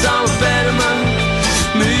strings, cause I'm a better man.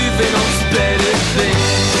 Moving on to better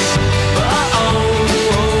things. But I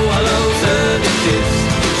love her because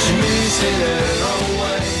she moves in her own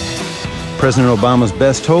way. President Obama's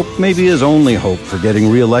best hope, maybe his only hope for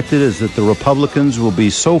getting reelected, is that the Republicans will be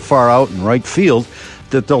so far out in right field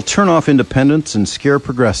that they'll turn off independents and scare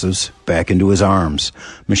progressives back into his arms.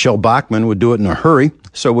 Michelle Bachmann would do it in a hurry,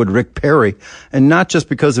 so would Rick Perry, and not just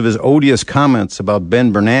because of his odious comments about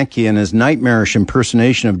Ben Bernanke and his nightmarish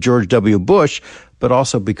impersonation of George W. Bush, but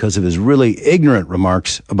also because of his really ignorant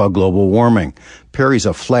remarks about global warming. Perry's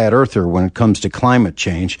a flat earther when it comes to climate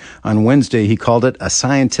change. On Wednesday, he called it a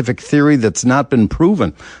scientific theory that's not been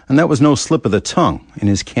proven. And that was no slip of the tongue. In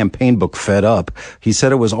his campaign book, Fed Up, he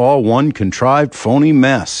said it was all one contrived, phony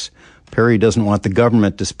mess. Perry doesn't want the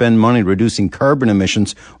government to spend money reducing carbon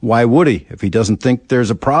emissions. Why would he if he doesn't think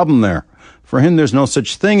there's a problem there? For him, there's no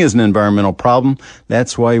such thing as an environmental problem.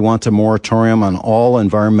 That's why he wants a moratorium on all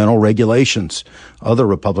environmental regulations. Other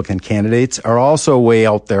Republican candidates are also way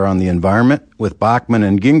out there on the environment, with Bachmann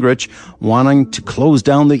and Gingrich wanting to close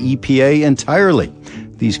down the EPA entirely.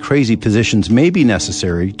 These crazy positions may be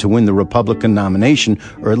necessary to win the Republican nomination,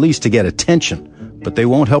 or at least to get attention, but they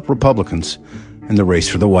won't help Republicans in the race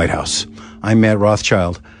for the White House. I'm Matt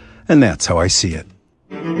Rothschild, and that's how I see it.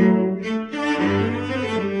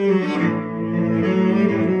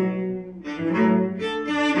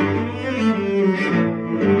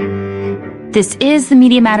 This is the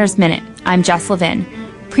Media Matters Minute. I'm Jess Levin.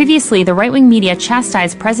 Previously, the right-wing media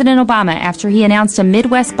chastised President Obama after he announced a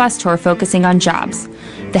Midwest bus tour focusing on jobs.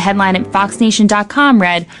 The headline at FoxNation.com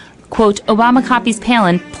read, quote, Obama copies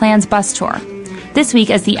Palin, plans bus tour. This week,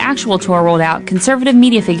 as the actual tour rolled out, conservative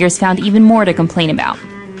media figures found even more to complain about.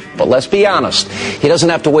 But let's be honest, he doesn't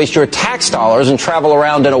have to waste your tax dollars and travel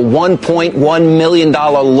around in a $1.1 million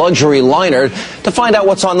luxury liner to find out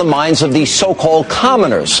what's on the minds of these so-called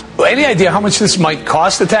commoners. Any idea how much this might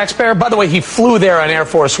cost the taxpayer? By the way, he flew there on Air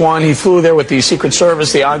Force One. He flew there with the Secret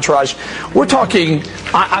Service, the entourage. We're talking,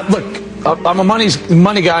 look, I'm a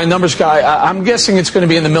money guy, numbers guy. I'm guessing it's going to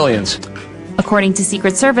be in the millions. According to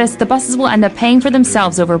Secret Service, the buses will end up paying for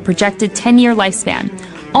themselves over a projected 10-year lifespan.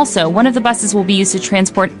 Also, one of the buses will be used to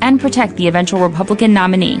transport and protect the eventual Republican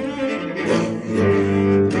nominee.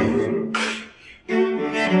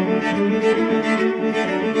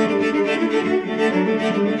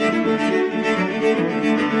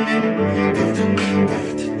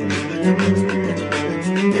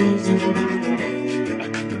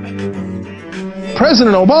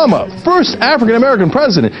 President Obama, first African-American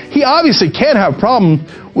president, he obviously can't have problem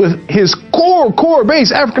with his core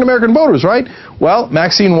base, African-American voters, right? Well,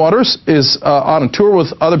 Maxine Waters is on a tour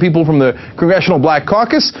with other people from the Congressional Black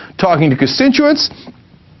Caucus, talking to constituents.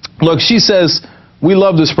 Look, she says, we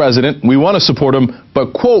love this president, we want to support him,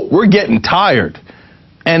 but, quote, we're getting tired.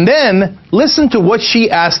 And then, listen to what she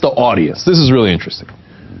asked the audience. This is really interesting.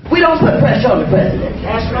 We don't put pressure on the president.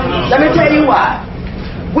 Let me tell you why.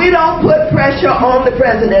 We don't put pressure on the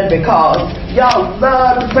president because y'all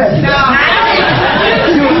love the president.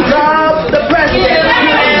 You love the president.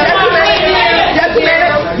 Just a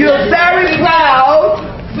minute. You're very proud.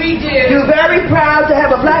 We do. You're very proud to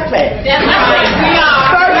have a black man. That's right. We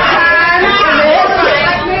are. First time in the history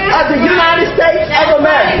of the United States of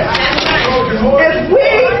America. If we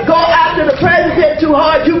go after the president too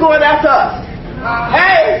hard, you going after us.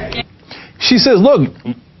 Hey. She says, look,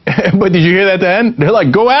 but did you hear that at the end? They're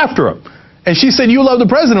like, go after him. And she said, you love the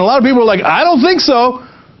president. A lot of people were like, I don't think so.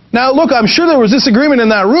 Now, look, I'm sure there was disagreement in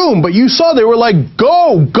that room, but you saw they were like,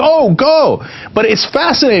 go, go, go. But it's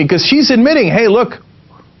fascinating because she's admitting, hey, look,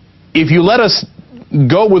 if you let us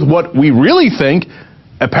go with what we really think,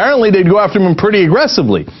 apparently they'd go after him pretty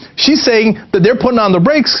aggressively. She's saying that they're putting on the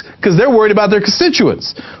brakes because they're worried about their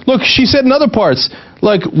constituents. Look, she said in other parts,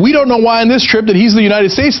 like, we don't know why on this trip that he's in the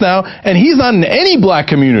United States now, and he's not in any black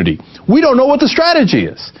community. We don't know what the strategy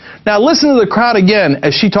is. Now listen to the crowd again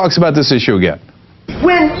as she talks about this issue again.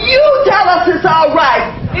 When you tell us it's all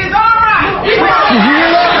right, it's all right.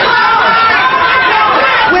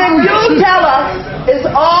 When you tell us it's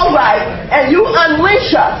all right, and you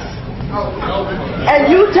unleash us, and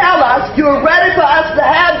you tell us you're ready for us to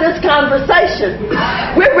have this conversation,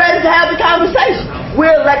 we're ready to have the conversation.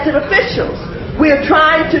 We're elected officials. We're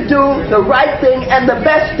trying to do the right thing and the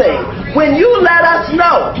best thing. When you let us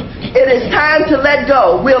know it is time to let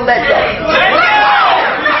go, we'll let go.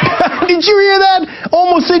 Did you hear that?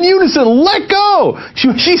 Almost in unison, let go.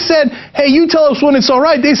 She said, hey, you tell us when it's all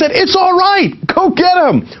right. They said, it's all right. Go get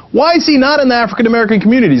him. Why is he not in the African-American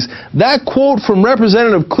communities? That quote from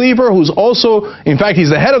Representative Cleaver, who's also, in fact, he's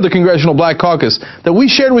the head of the Congressional Black Caucus, that we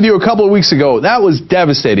shared with you a couple of weeks ago, that was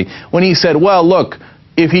devastating. When he said, well, look,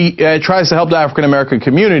 if he tries to help the African-American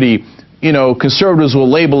community, you know, conservatives will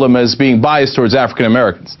label him as being biased towards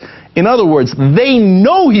African-Americans. In other words, they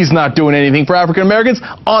know he's not doing anything for African-Americans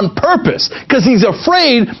on purpose because he's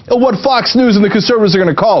afraid of what Fox News and the conservatives are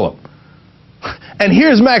going to call him. And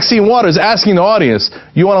here's Maxine Waters asking the audience,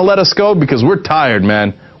 you want to let us go? Because we're tired,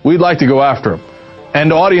 man. We'd like to go after him.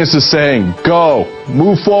 And the audience is saying, go,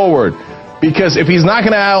 move forward. Because if he's not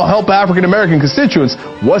going to help African-American constituents,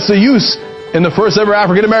 what's the use in the first ever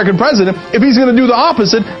African-American president if he's going to do the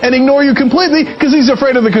opposite and ignore you completely because he's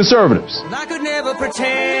afraid of the conservatives? I could never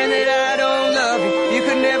pretend that I don't love you. You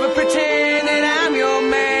could never pretend that I'm your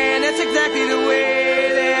man. That's exactly the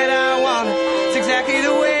way that I want it. It's exactly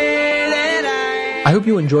the way that I hope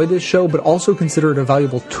you enjoyed this show, but also consider it a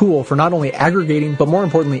valuable tool for not only aggregating, but more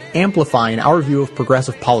importantly, amplifying our view of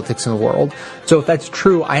progressive politics in the world. So if that's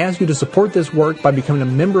true, I ask you to support this work by becoming a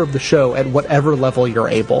member of the show at whatever level you're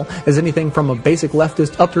able, as anything from a basic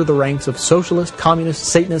leftist up through the ranks of socialist, communist,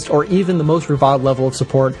 Satanist, or even the most reviled level of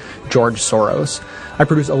support, George Soros. I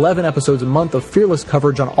produce 11 episodes a month of fearless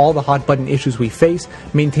coverage on all the hot-button issues we face,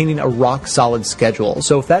 maintaining a rock-solid schedule.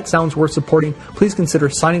 So if that sounds worth supporting, please consider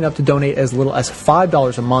signing up to donate as little as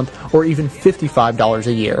 $5 a month or even $55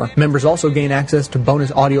 a year. Members also gain access to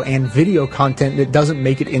bonus audio and video content that doesn't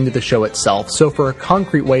make it into the show itself. So for a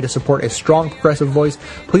concrete way to support a strong progressive voice,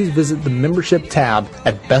 please visit the membership tab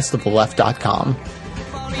at bestoftheleft.com.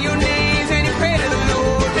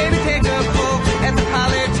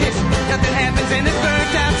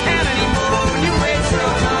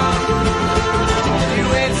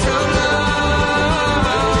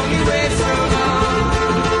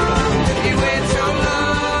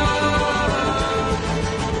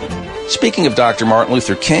 Speaking of Dr. Martin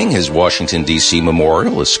Luther King, his Washington, D.C.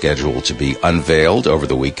 memorial is scheduled to be unveiled over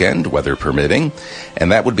the weekend, weather permitting,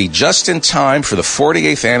 and that would be just in time for the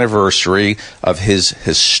 48th anniversary of his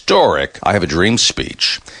historic I Have a Dream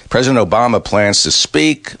speech. President Obama plans to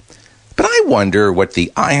speak, but I wonder what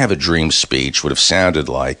the I Have a Dream speech would have sounded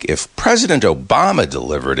like if President Obama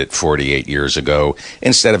delivered it 48 years ago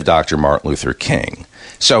instead of Dr. Martin Luther King.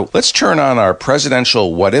 So let's turn on our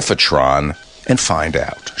presidential what-if-a-tron and find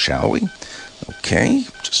out, shall we? Okay,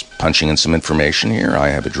 just punching in some information here. I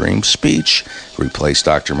Have a Dream speech. Replace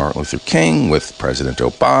Dr. Martin Luther King with President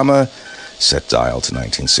Obama. Set dial to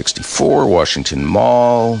 1964, Washington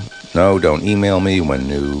Mall. No, don't email me when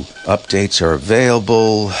new updates are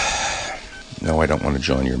available. No, I don't want to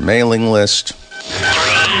join your mailing list.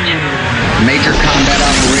 Major combat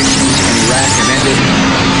operations in Iraq have ended.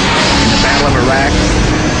 In the Battle of Iraq,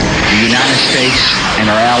 the United States and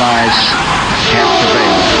our allies have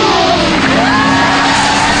prevailed.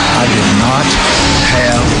 I did not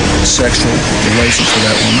have sexual relations with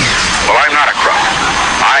that woman. Well, I'm not a crook.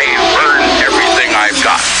 I earned everything I've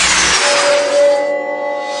got.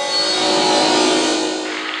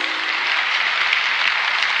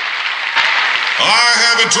 I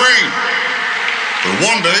have a dream that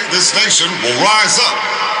one day this nation will rise up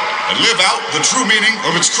and live out the true meaning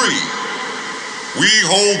of its creed. We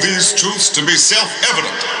hold these truths to be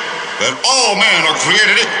self-evident, that all men are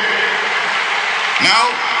created equal.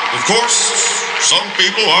 Now, of course, some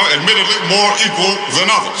people are admittedly more equal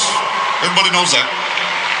than others. Everybody knows that.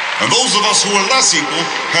 And those of us who are less equal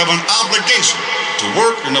have an obligation to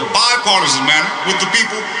work in a bipartisan manner with the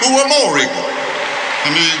people who are more equal.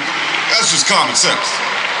 I mean, that's just common sense.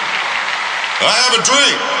 I have a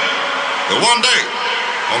dream that one day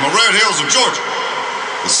on the red hills of Georgia,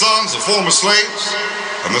 the sons of former slaves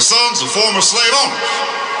and the sons of former slave owners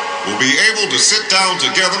will be able to sit down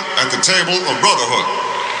together at the table of brotherhood.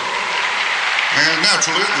 And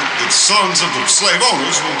naturally, the sons of the slave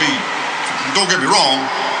owners will be, don't get me wrong,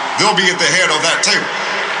 they'll be at the head of that table.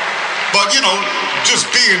 But, you know, just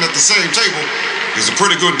being at the same table is a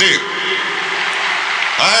pretty good deal.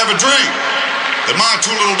 I have a dream that my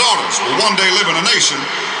two little daughters will one day live in a nation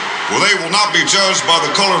where they will not be judged by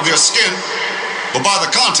the color of their skin, but by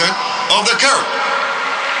the content of their character.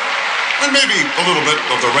 And maybe a little bit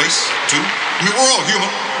of their race, too. I mean, we're all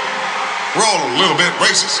human. We're all a little bit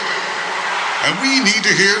racist. And we need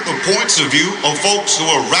to hear the points of view of folks who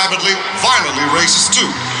are rabidly, violently racist, too,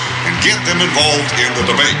 and get them involved in the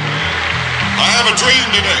debate. I have a dream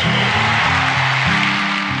today.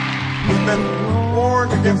 We've been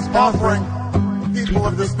warned against offering people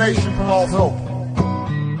of this nation false hope.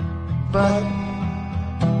 But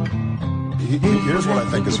here's what I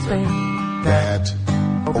think is fair. That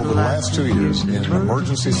over the last 2 years, in an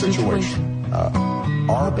emergency situation,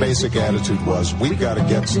 our basic attitude was, we've got to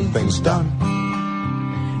get some things done.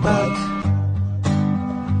 But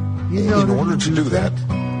in order to do that,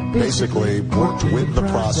 basically worked with the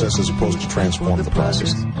process as opposed to transform the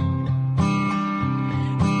process.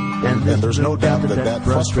 And there's no doubt that that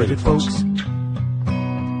frustrated folks.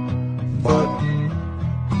 But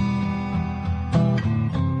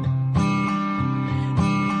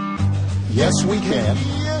yes, we can.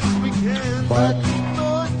 But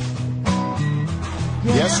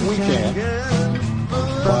yes, we can.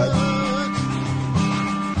 But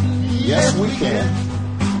yes, we can.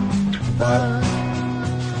 But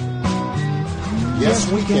yes,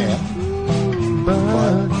 we can.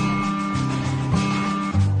 But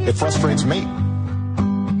it frustrates me.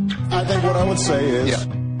 I think what I would say is,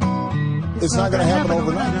 it's not going to happen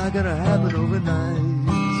overnight. Not going to happen overnight.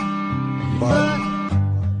 But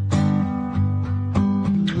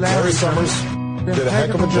Larry Summers did a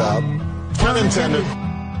heck of a job, pun intended.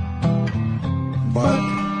 But,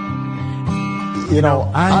 you know,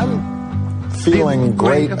 I'm feeling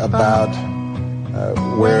great about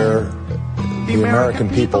where the American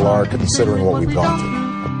people are considering what we've gone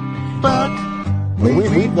through. But I mean,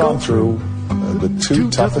 we've gone through the two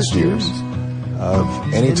toughest years of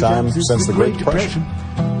any time since the Great Depression.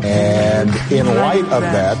 And in light of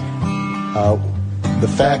that, the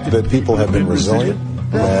fact that people have been resilient,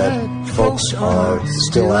 that folks are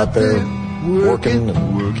still out there working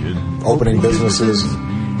and opening businesses,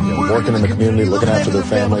 working in the community, looking after their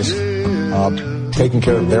families, taking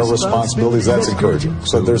care of their responsibilities, that's encouraging.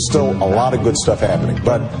 So there's still a lot of good stuff happening.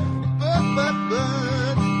 But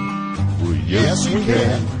yes, we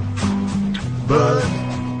can. But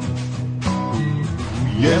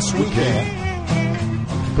yes, we can.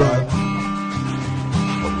 But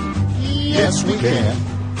yes, we can.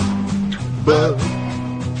 But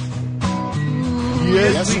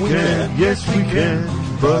yes, we can. Yes, we can.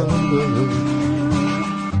 But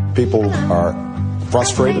people are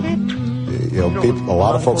frustrated. You know, a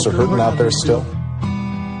lot of folks are hurting out there still.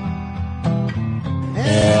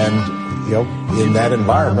 And, you know, in that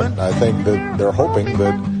environment, I think that they're hoping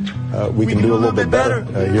that we can do a little bit better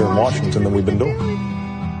here in Washington than we've been doing.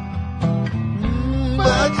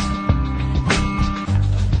 But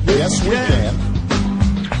yes, we can.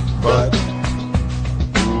 But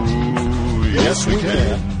yes, we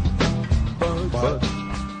can.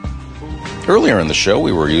 Earlier in the show,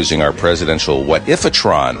 we were using our presidential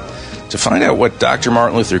What-If-A-tron to find out what Dr.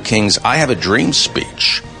 Martin Luther King's I Have a Dream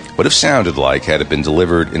speech would have sounded like had it been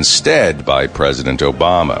delivered instead by President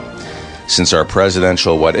Obama. Since our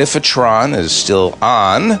presidential What-If-A-tron is still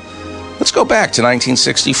on, let's go back to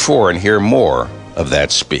 1964 and hear more of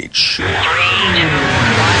that speech.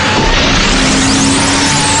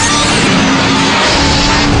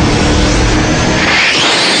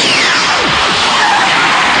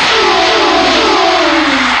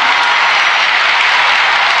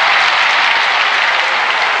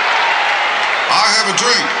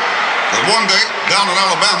 One day, down in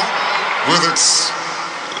Alabama, with its,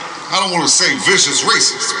 I don't want to say vicious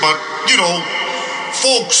racists, but, you know,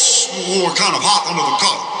 folks who are kind of hot under the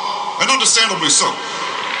collar, and understandably so.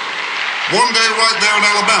 One day right there in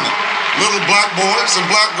Alabama, little black boys and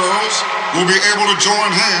black girls will be able to join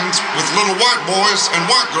hands with little white boys and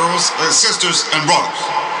white girls as sisters and brothers.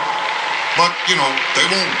 But, you know, they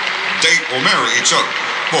won't date or marry each other.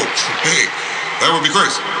 Well, hey, that would be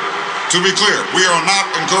crazy. To be clear, we are not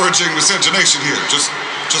encouraging miscegenation here, just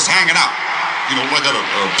hanging out, you know, like at a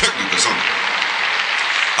picnic or something.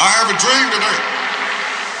 I have a dream today.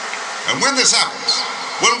 And when this happens,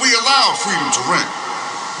 when we allow freedom to ring,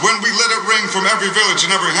 when we let it ring from every village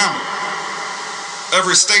and every hamlet,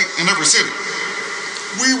 every state and every city,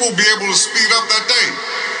 we will be able to speed up that day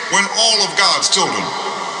when all of God's children,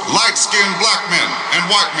 light-skinned black men and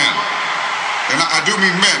white men, and I do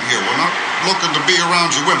mean men here, we're not looking to be around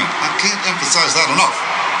you women. I can't emphasize that enough.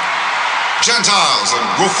 Gentiles and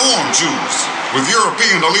Reformed Jews with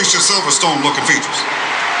European Alicia Silverstone looking features.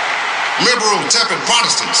 Liberal tepid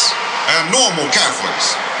Protestants and normal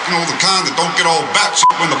Catholics, you know, the kind that don't get all batshit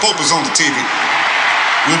when the Pope is on the TV,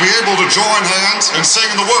 will be able to join hands and sing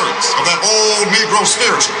the words of that old Negro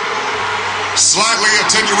spiritual. Slightly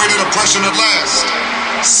attenuated oppression at last.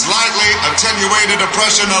 Slightly attenuated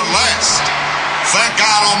oppression at last. Thank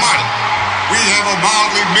God Almighty, we have a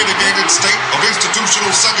mildly mitigated state of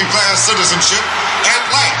institutional second-class citizenship at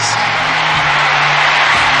last.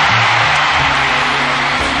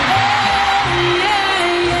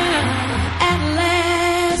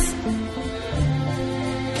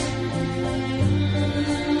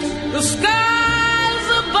 The skies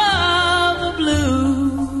above the blue,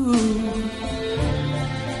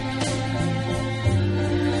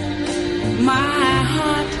 my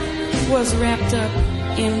heart was wrapped up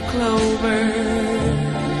in clover.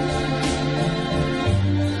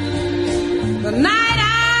 The night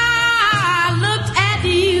I looked at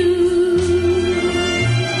you,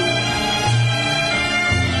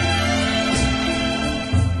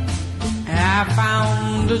 I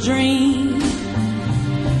found a dream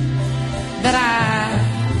that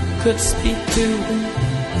I could speak to,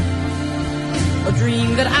 a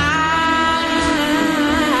dream that I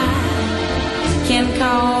can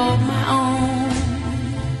call my own.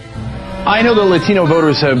 I know the Latino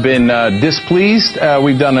voters have been displeased.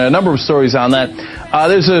 We've done a number of stories on that.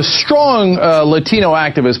 There's a strong Latino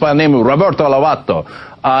activist by the name of Roberto Lovato.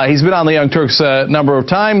 He's been on the Young Turks a number of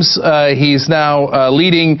times. He's now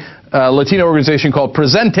leading a Latino organization called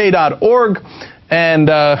Presente.org. And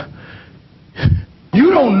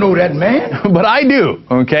you don't know that man. But I do,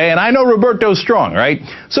 okay? And I know Roberto Strong, right?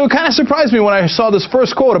 So it kind of surprised me when I saw this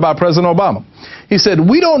first quote about President Obama. He said,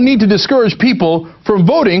 "We don't need to discourage people from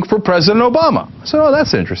voting for President Obama." I said, oh,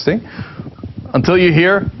 that's interesting. Until you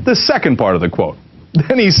hear the second part of the quote.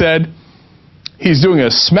 Then he said, he's doing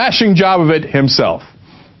a smashing job of it himself.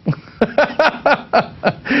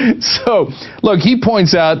 So, look, he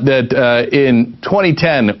points out that in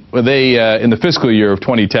 2010, in the fiscal year of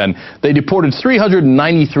 2010, they deported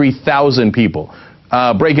 393,000 people,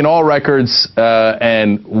 breaking all records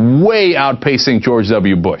and way outpacing George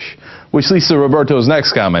W. Bush. Which leads to Roberto's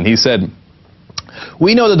next comment. He said,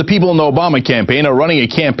 "We know that the people in the Obama campaign are running a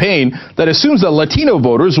campaign that assumes that Latino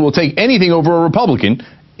voters will take anything over a Republican,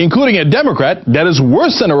 including a Democrat that is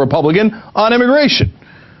worse than a Republican on immigration.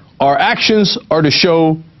 Our actions are to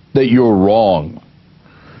show that you're wrong."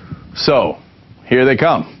 So, here they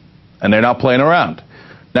come. And they're not playing around.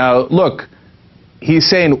 Now, look, he's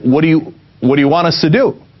saying, what do you want us to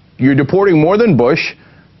do? You're deporting more than Bush.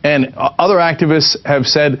 And other activists have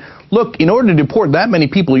said, look, in order to deport that many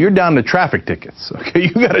people, you're down to traffic tickets. Okay,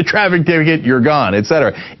 you got a traffic ticket, you're gone,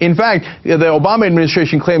 etc. In fact, the Obama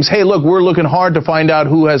administration claims, hey, look, we're looking hard to find out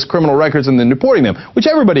who has criminal records and then deporting them, which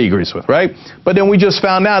everybody agrees with, right? But then we just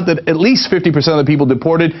found out that at least 50% of the people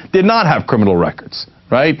deported did not have criminal records,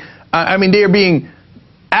 right? I mean, they are being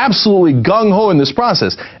absolutely gung-ho in this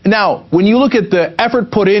process. Now, when you look at the effort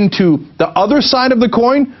put into the other side of the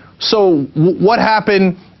coin, so what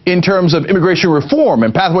happened in terms of immigration reform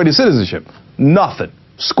and pathway to citizenship? Nothing.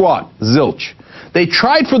 Squat. Zilch. They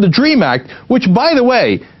tried for the DREAM Act, which, by the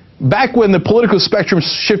way, back when the political spectrum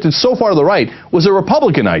shifted so far to the right, was a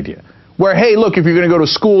Republican idea. Where, hey, look, if you're going to go to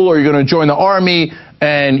school or you're going to join the Army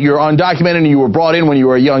and you're undocumented and you were brought in when you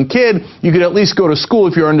were a young kid, you could at least go to school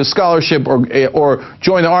if you're under scholarship or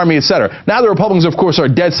join the Army, etc. Now the Republicans, of course, are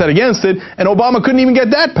dead set against it, and Obama couldn't even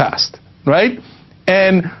get that passed, right?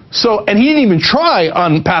 And he didn't even try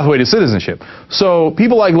on pathway to citizenship. So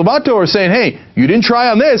people like Lovato are saying, hey, you didn't try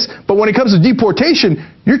on this, but when it comes to deportation,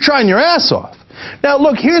 you're trying your ass off. Now,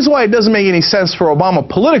 look, here's why it doesn't make any sense for Obama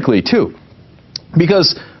politically, too.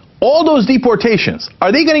 Because all those deportations,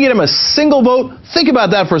 are they going to get him a single vote? Think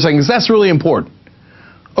about that for a second, because that's really important.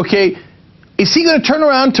 Okay, is he going to turn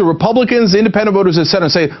around to Republicans, independent voters, etc.,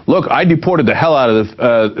 and say, look, I deported the hell out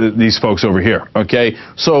of these folks over here, okay?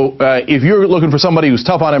 So if you're looking for somebody who's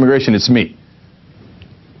tough on immigration, it's me.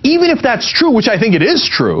 Even if that's true, which I think it is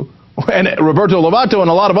true, and Roberto Lovato and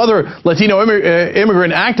a lot of other Latino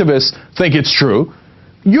immigrant activists think it's true,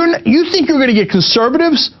 you think you're going to get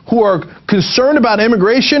conservatives who are concerned about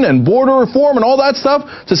immigration and border reform and all that stuff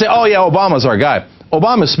to say, oh, yeah, Obama's our guy.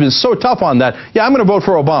 Obama's been so tough on that. Yeah, I'm going to vote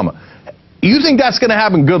for Obama. You think that's going to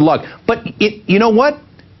happen? Good luck. But you know what?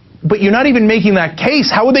 But you're not even making that case.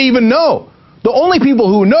 How would they even know? The only people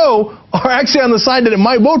who know are actually on the side that it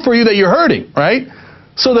might vote for you that you're hurting, right?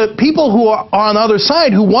 So the people who are on the other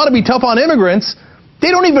side who want to be tough on immigrants, they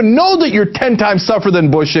don't even know that you're 10 times tougher than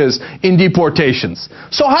Bush is in deportations.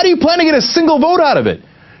 So how do you plan to get a single vote out of it?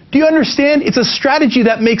 Do you understand? It's a strategy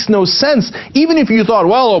that makes no sense. Even if you thought,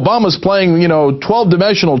 well, Obama's playing,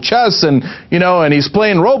 12-dimensional chess and he's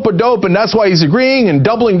playing rope-a-dope and that's why he's agreeing and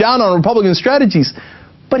doubling down on Republican strategies.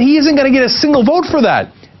 But he isn't going to get a single vote for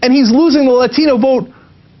that. And he's losing the Latino vote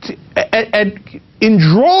in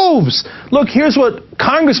droves. Look, here's what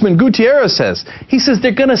Congressman Gutierrez says. He says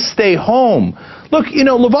they're going to stay home. Look,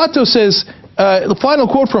 Lovato says, the final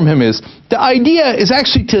quote from him is, the idea is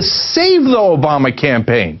actually to save the Obama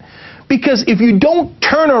campaign. Because if you don't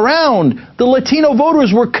turn around, the Latino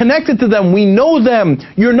voters, we're connected to them. We know them.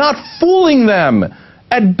 You're not fooling them.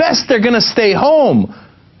 At best, they're going to stay home.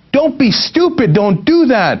 Don't be stupid. Don't do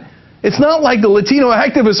that. It's not like the Latino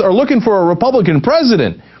activists are looking for a Republican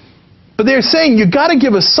president. But they're saying, you got to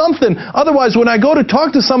give us something. Otherwise, when I go to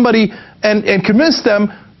talk to somebody and convince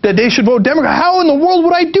them that they should vote Democrat, how in the world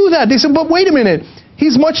would I do that? They said, but wait a minute.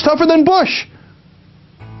 He's much tougher than Bush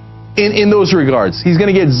in those regards. He's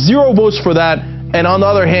going to get 0 votes for that. And on the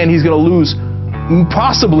other hand, he's going to lose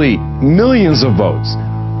possibly millions of votes.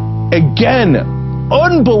 Again,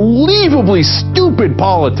 unbelievably stupid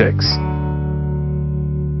politics.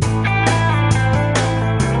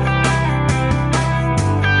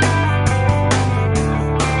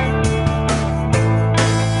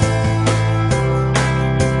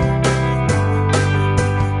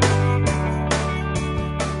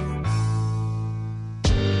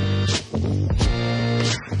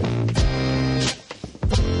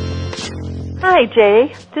 Hi,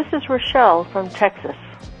 Jay. This is Rochelle from Texas.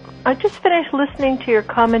 I just finished listening to your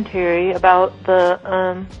commentary about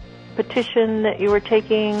the petition that you were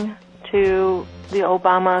taking to the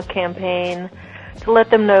Obama campaign to let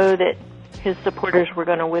them know that his supporters were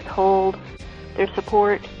going to withhold their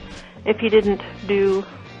support if he didn't do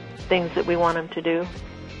things that we want him to do.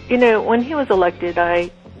 When he was elected, I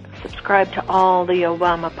subscribed to all the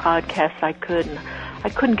Obama podcasts I could, and I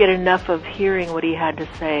couldn't get enough of hearing what he had to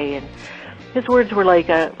say, and his words were like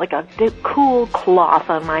a cool cloth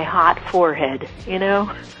on my hot forehead,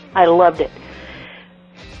 I loved it.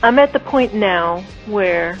 I'm at the point now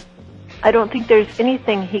where I don't think there's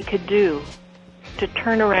anything he could do to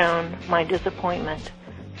turn around my disappointment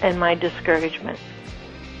and my discouragement.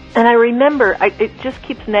 And I remember, it just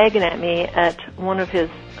keeps nagging at me at one of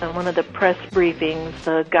the press briefings,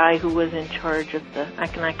 the guy who was in charge of I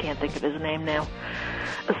can't think of his name now.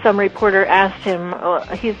 Some reporter asked him,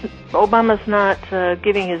 Obama's not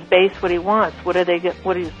giving his base what he wants. What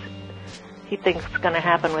he thinks is going to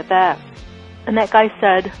happen with that? And that guy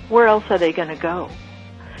said, where else are they going to go?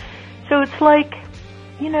 So it's like,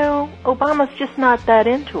 Obama's just not that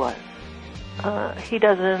into us. He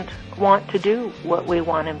doesn't want to do what we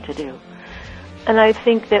want him to do. And I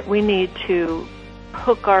think that we need to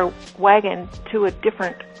hook our wagon to a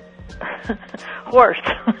different horse,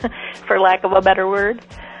 for lack of a better word.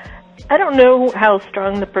 I don't know how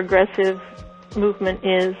strong the progressive movement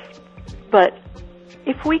is, but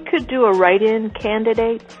if we could do a write-in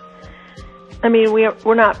candidate,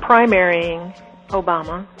 we're not primarying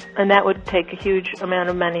Obama, and that would take a huge amount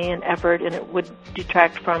of money and effort, and it would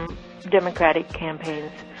detract from Democratic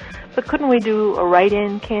campaigns. But couldn't we do a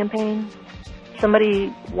write-in campaign?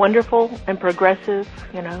 Somebody wonderful and progressive,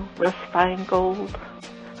 Russ Feingold,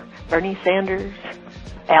 Bernie Sanders,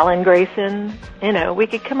 Alan Grayson. We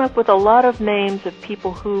could come up with a lot of names of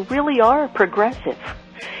people who really are progressive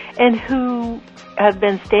and who have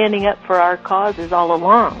been standing up for our causes all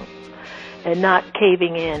along and not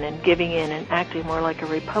caving in and giving in and acting more like a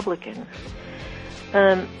Republican.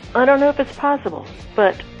 I don't know if it's possible,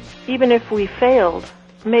 but even if we failed,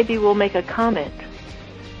 maybe we'll make a comment.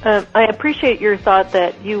 I appreciate your thought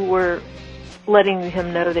that you were letting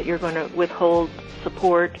him know that you're going to withhold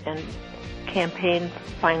support and campaign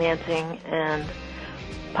financing and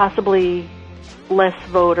possibly less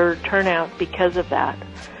voter turnout because of that.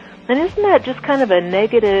 And isn't that just kind of a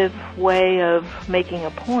negative way of making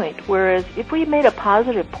a point? Whereas if we made a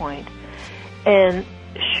positive point and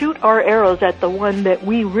shoot our arrows at the one that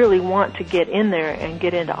we really want to get in there and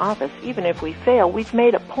get into office, even if we fail, we've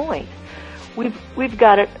made a point. We've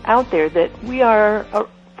got it out there that we are a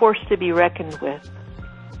force to be reckoned with.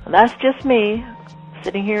 And that's just me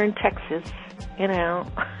sitting here in Texas,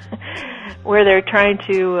 where they're trying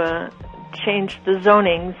to change the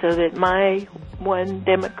zoning so that my one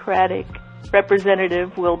Democratic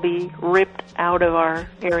representative will be ripped out of our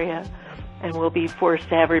area and we'll be forced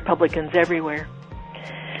to have Republicans everywhere.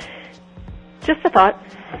 Just a thought.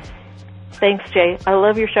 Thanks, Jay. I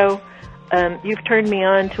love your show. You've turned me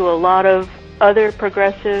on to a lot of other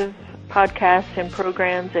progressive podcasts and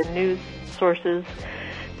programs and news sources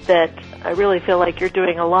that I really feel like you're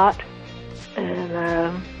doing a lot,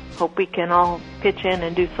 and hope we can all pitch in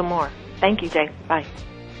and do some more. Thank you, Jay. Bye.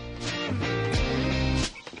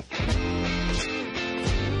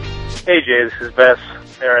 Hey, Jay, this is Bess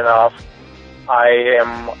Marinoff. I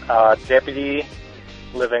am a deputy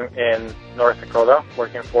living in North Dakota,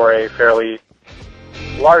 working for a fairly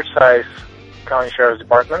large-size county sheriff's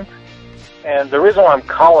department. And the reason why I'm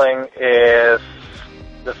calling is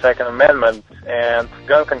the Second Amendment and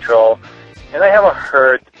gun control. And I haven't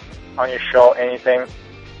heard on your show anything,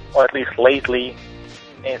 or at least lately,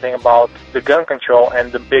 anything about the gun control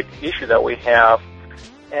and the big issue that we have.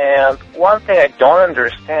 And one thing I don't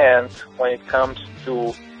understand when it comes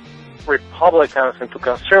to Republicans and to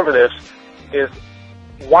conservatives is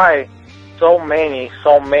why so many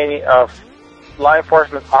of law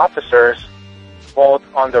enforcement officers vote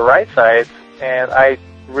on the right side, and I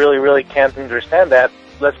really can't understand that.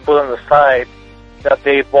 Let's put on the side that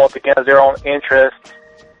they vote against their own interests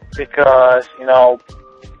because,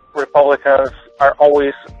 Republicans are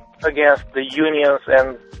always against the unions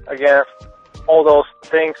and against all those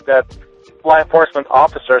things that law enforcement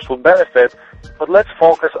officers would benefit. But let's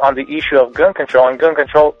focus on the issue of gun control, and gun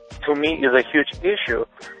control to me is a huge issue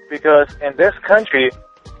because in this country,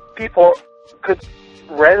 people could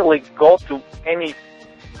readily go to any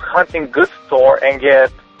hunting goods store and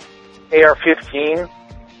get AR-15,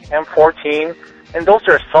 M14, and those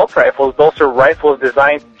are assault rifles. Those are rifles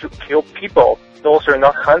designed to kill people. Those are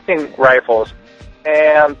not hunting rifles.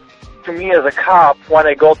 And to me as a cop, when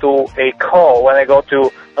I go to a call, when I go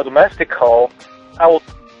to a domestic call, I would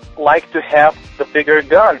like to have the bigger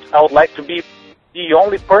gun. I would like to be the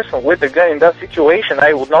only person with the gun in that situation.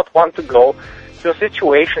 I would not want to go to a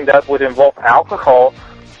situation that would involve alcohol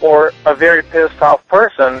or a very pissed off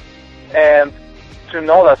person, and to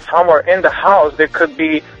know that somewhere in the house there could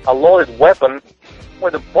be a loaded weapon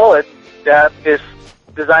with a bullet that is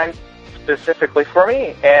designed specifically for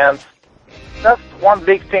me. And that's one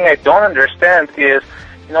big thing I don't understand is,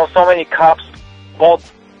 so many cops vote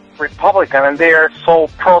Republican and they are so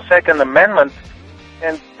pro-Second Amendment,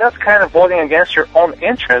 and that's kind of voting against your own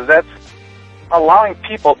interests. That's allowing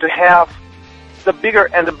people to have the bigger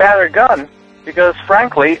and the better gun, because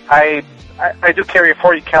frankly, I do carry a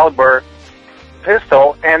 .40 caliber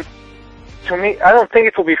pistol, and to me, I don't think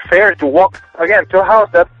it will be fair to walk, again, to a house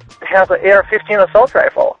that has an AR-15 assault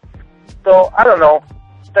rifle. So, I don't know.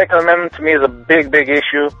 Second Amendment to me is a big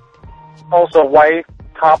issue. Also, why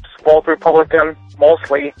cops vote Republican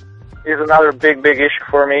mostly is another big issue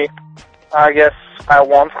for me. I guess I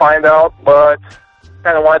won't find out, but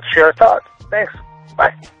kind of wanted to share a thought. Thanks.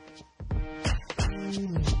 Bye.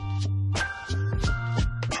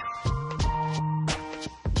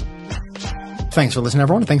 Thanks for listening,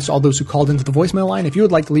 everyone. Thanks to all those who called into the voicemail line. If you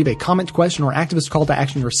would like to leave a comment, question, or activist call to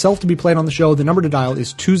action yourself to be played on the show, the number to dial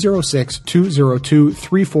is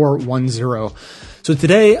 206-202-3410. So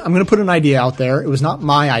today, I'm going to put an idea out there. It was not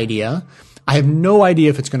my idea. I have no idea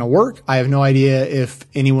if it's going to work. I have no idea if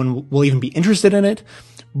anyone will even be interested in it.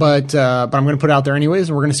 But I'm going to put it out there anyways,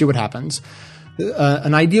 and we're going to see what happens.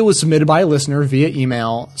 An idea was submitted by a listener via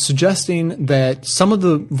email suggesting that some of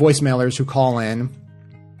the voicemailers who call in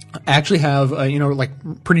actually have, like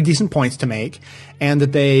pretty decent points to make, and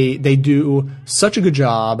that they do such a good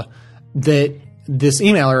job that this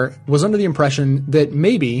emailer was under the impression that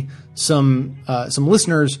maybe some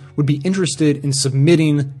listeners would be interested in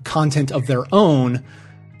submitting content of their own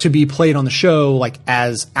to be played on the show, like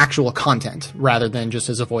as actual content rather than just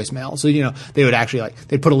as a voicemail. So, they would actually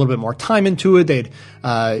they'd put a little bit more time into it. They'd,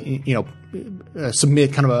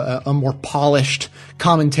 submit kind of a more polished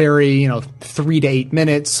commentary, 3 to 8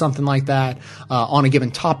 minutes, something like that, on a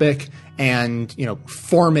given topic, and,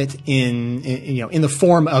 form it in the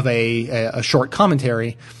form of a short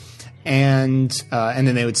commentary. And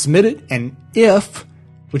then they would submit it. And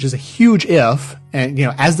which is a huge if, and,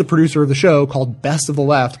 as the producer of the show called Best of the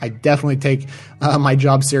Left, I definitely take my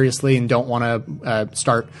job seriously and don't want to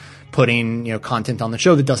start putting, content on the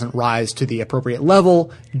show that doesn't rise to the appropriate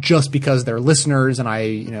level just because they're listeners, and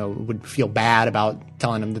I, would feel bad about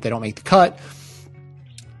telling them that they don't make the cut.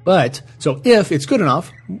 But, so if it's good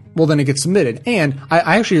enough, well, then it gets submitted. And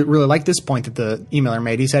I actually really like this point that the emailer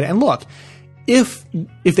made. He said, and look, if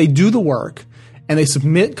they do the work and they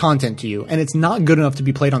submit content to you and it's not good enough to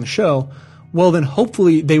be played on the show, well, then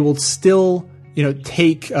hopefully they will still,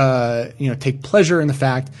 take pleasure in the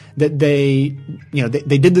fact that they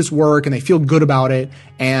did this work and they feel good about it,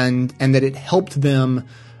 and that it helped them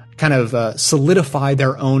kind of solidify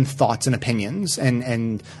their own thoughts and opinions,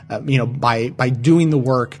 and by doing the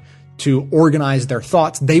work to organize their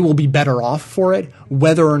thoughts, they will be better off for it,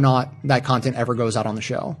 whether or not that content ever goes out on the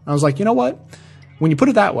show. And I was like, you know what? When you put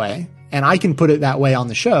it that way, and I can put it that way on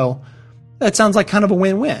the show, that sounds like kind of a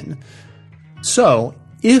win-win. So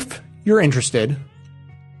if you're interested,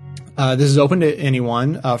 this is open to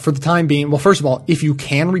anyone. For the time being, well, first of all, if you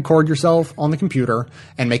can record yourself on the computer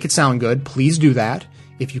and make it sound good, please do that.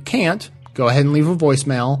 If you can't, go ahead and leave a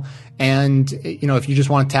voicemail. And, if you just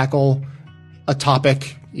want to tackle a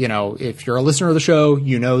topic, if you're a listener of the show,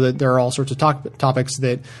 that there are all sorts of topics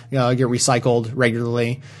that get recycled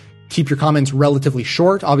regularly. Keep your comments relatively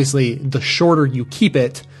short. Obviously, the shorter you keep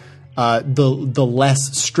it, the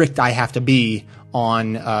less strict I have to be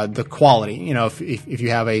on the quality. If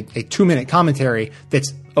you have a 2-minute commentary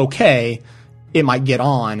that's okay, it might get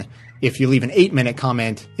on. If you leave an 8-minute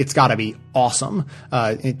comment, it's got to be awesome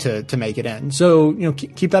to make it in. So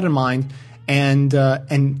keep that in mind, and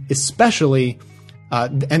especially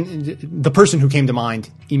and the person who came to mind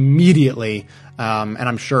immediately, and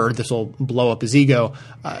I'm sure this will blow up his ego,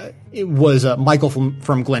 it was Michael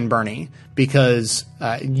from Glen Burnie, because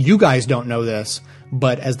you guys don't know this,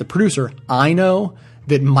 but as the producer, I know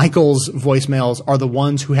that Michael's voicemails are the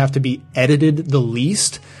ones who have to be edited the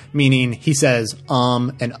least, meaning he says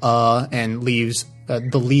and leaves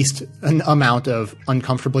the least amount of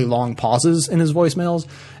uncomfortably long pauses in his voicemails.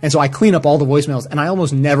 And so I clean up all the voicemails, and I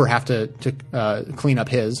almost never have to clean up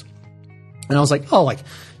his. And I was like,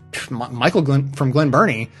 Michael from Glen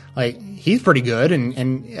Burnie, he's pretty good,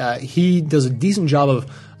 and he does a decent job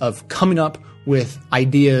of coming up with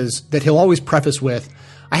ideas that he'll always preface with,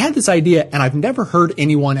 I had this idea and I've never heard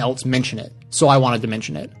anyone else mention it, so I wanted to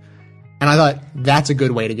mention it. And I thought, that's a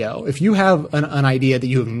good way to go. If you have an idea that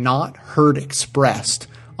you have not heard expressed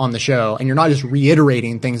on the show, and you're not just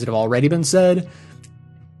reiterating things that have already been said,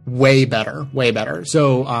 way better, way better.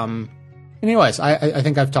 So, anyways, I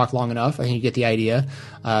think I've talked long enough. I think you get the idea.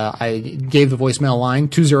 I gave the voicemail line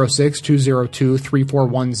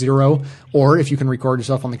 206-202-3410, or if you can record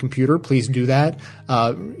yourself on the computer, please do that.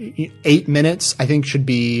 8 minutes, I think, should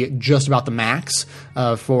be just about the max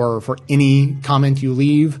for any comment you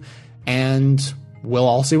leave, and we'll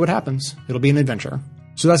all see what happens. It'll be an adventure.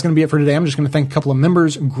 So that's going to be it for today. I'm just going to thank a couple of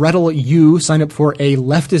members. Gretel Yu signed up for a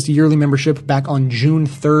Leftist yearly membership back on June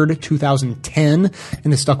 3rd, 2010,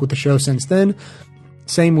 and has stuck with the show since then.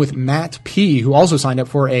 Same with Matt P., who also signed up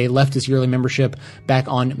for a Leftist yearly membership back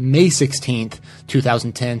on May 16th,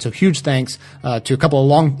 2010. So huge thanks to a couple of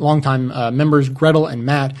long-time members, Gretel and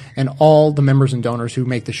Matt, and all the members and donors who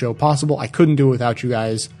make the show possible. I couldn't do it without you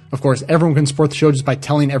guys. Of course, everyone can support the show just by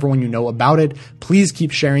telling everyone you know about it. Please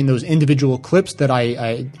keep sharing those individual clips that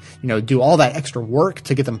I do all that extra work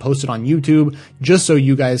to get them posted on YouTube, just so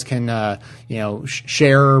you guys can,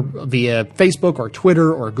 share via Facebook or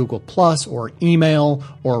Twitter or Google Plus or email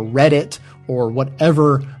or Reddit or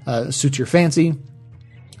whatever suits your fancy.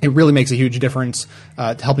 It really makes a huge difference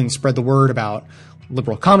to helping spread the word about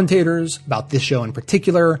liberal commentators, about this show in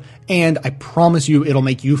particular, and I promise you it'll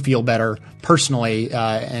make you feel better personally,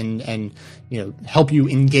 and help you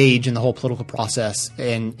engage in the whole political process,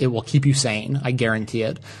 and it will keep you sane. I guarantee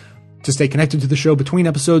it. To stay connected to the show between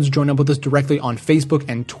episodes, join up with us directly on Facebook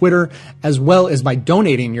and Twitter, as well as by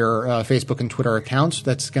donating your Facebook and Twitter accounts.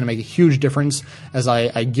 That's going to make a huge difference as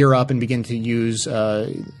I gear up and begin to use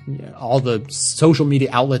all the social media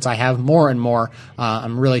outlets I have more and more.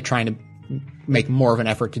 I'm really trying to make more of an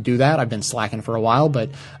effort to do that. I've been slacking for a while, but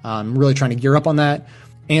I'm really trying to gear up on that.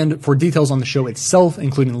 And for details on the show itself,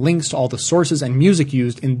 including links to all the sources and music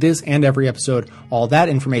used in this and every episode, all that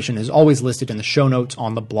information is always listed in the show notes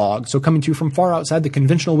on the blog. So coming to you from far outside the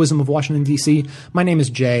conventional wisdom of Washington, D.C., my name is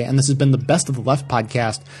Jay, and this has been the Best of the Left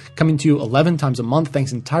podcast, coming to you 11 times a month,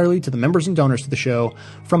 thanks entirely to the members and donors to the show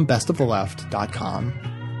from bestoftheleft.com.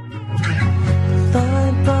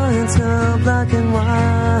 Fine points now black and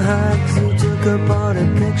white, 'cause you took apart a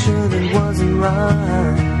picture that wasn't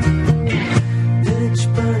right. Pitch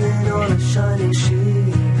burning on a shining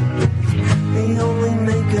sheet, the only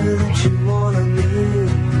maker that you wanna meet.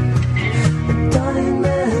 A dying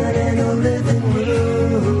man in a living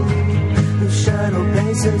room, whose shadow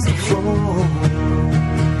paces the floor.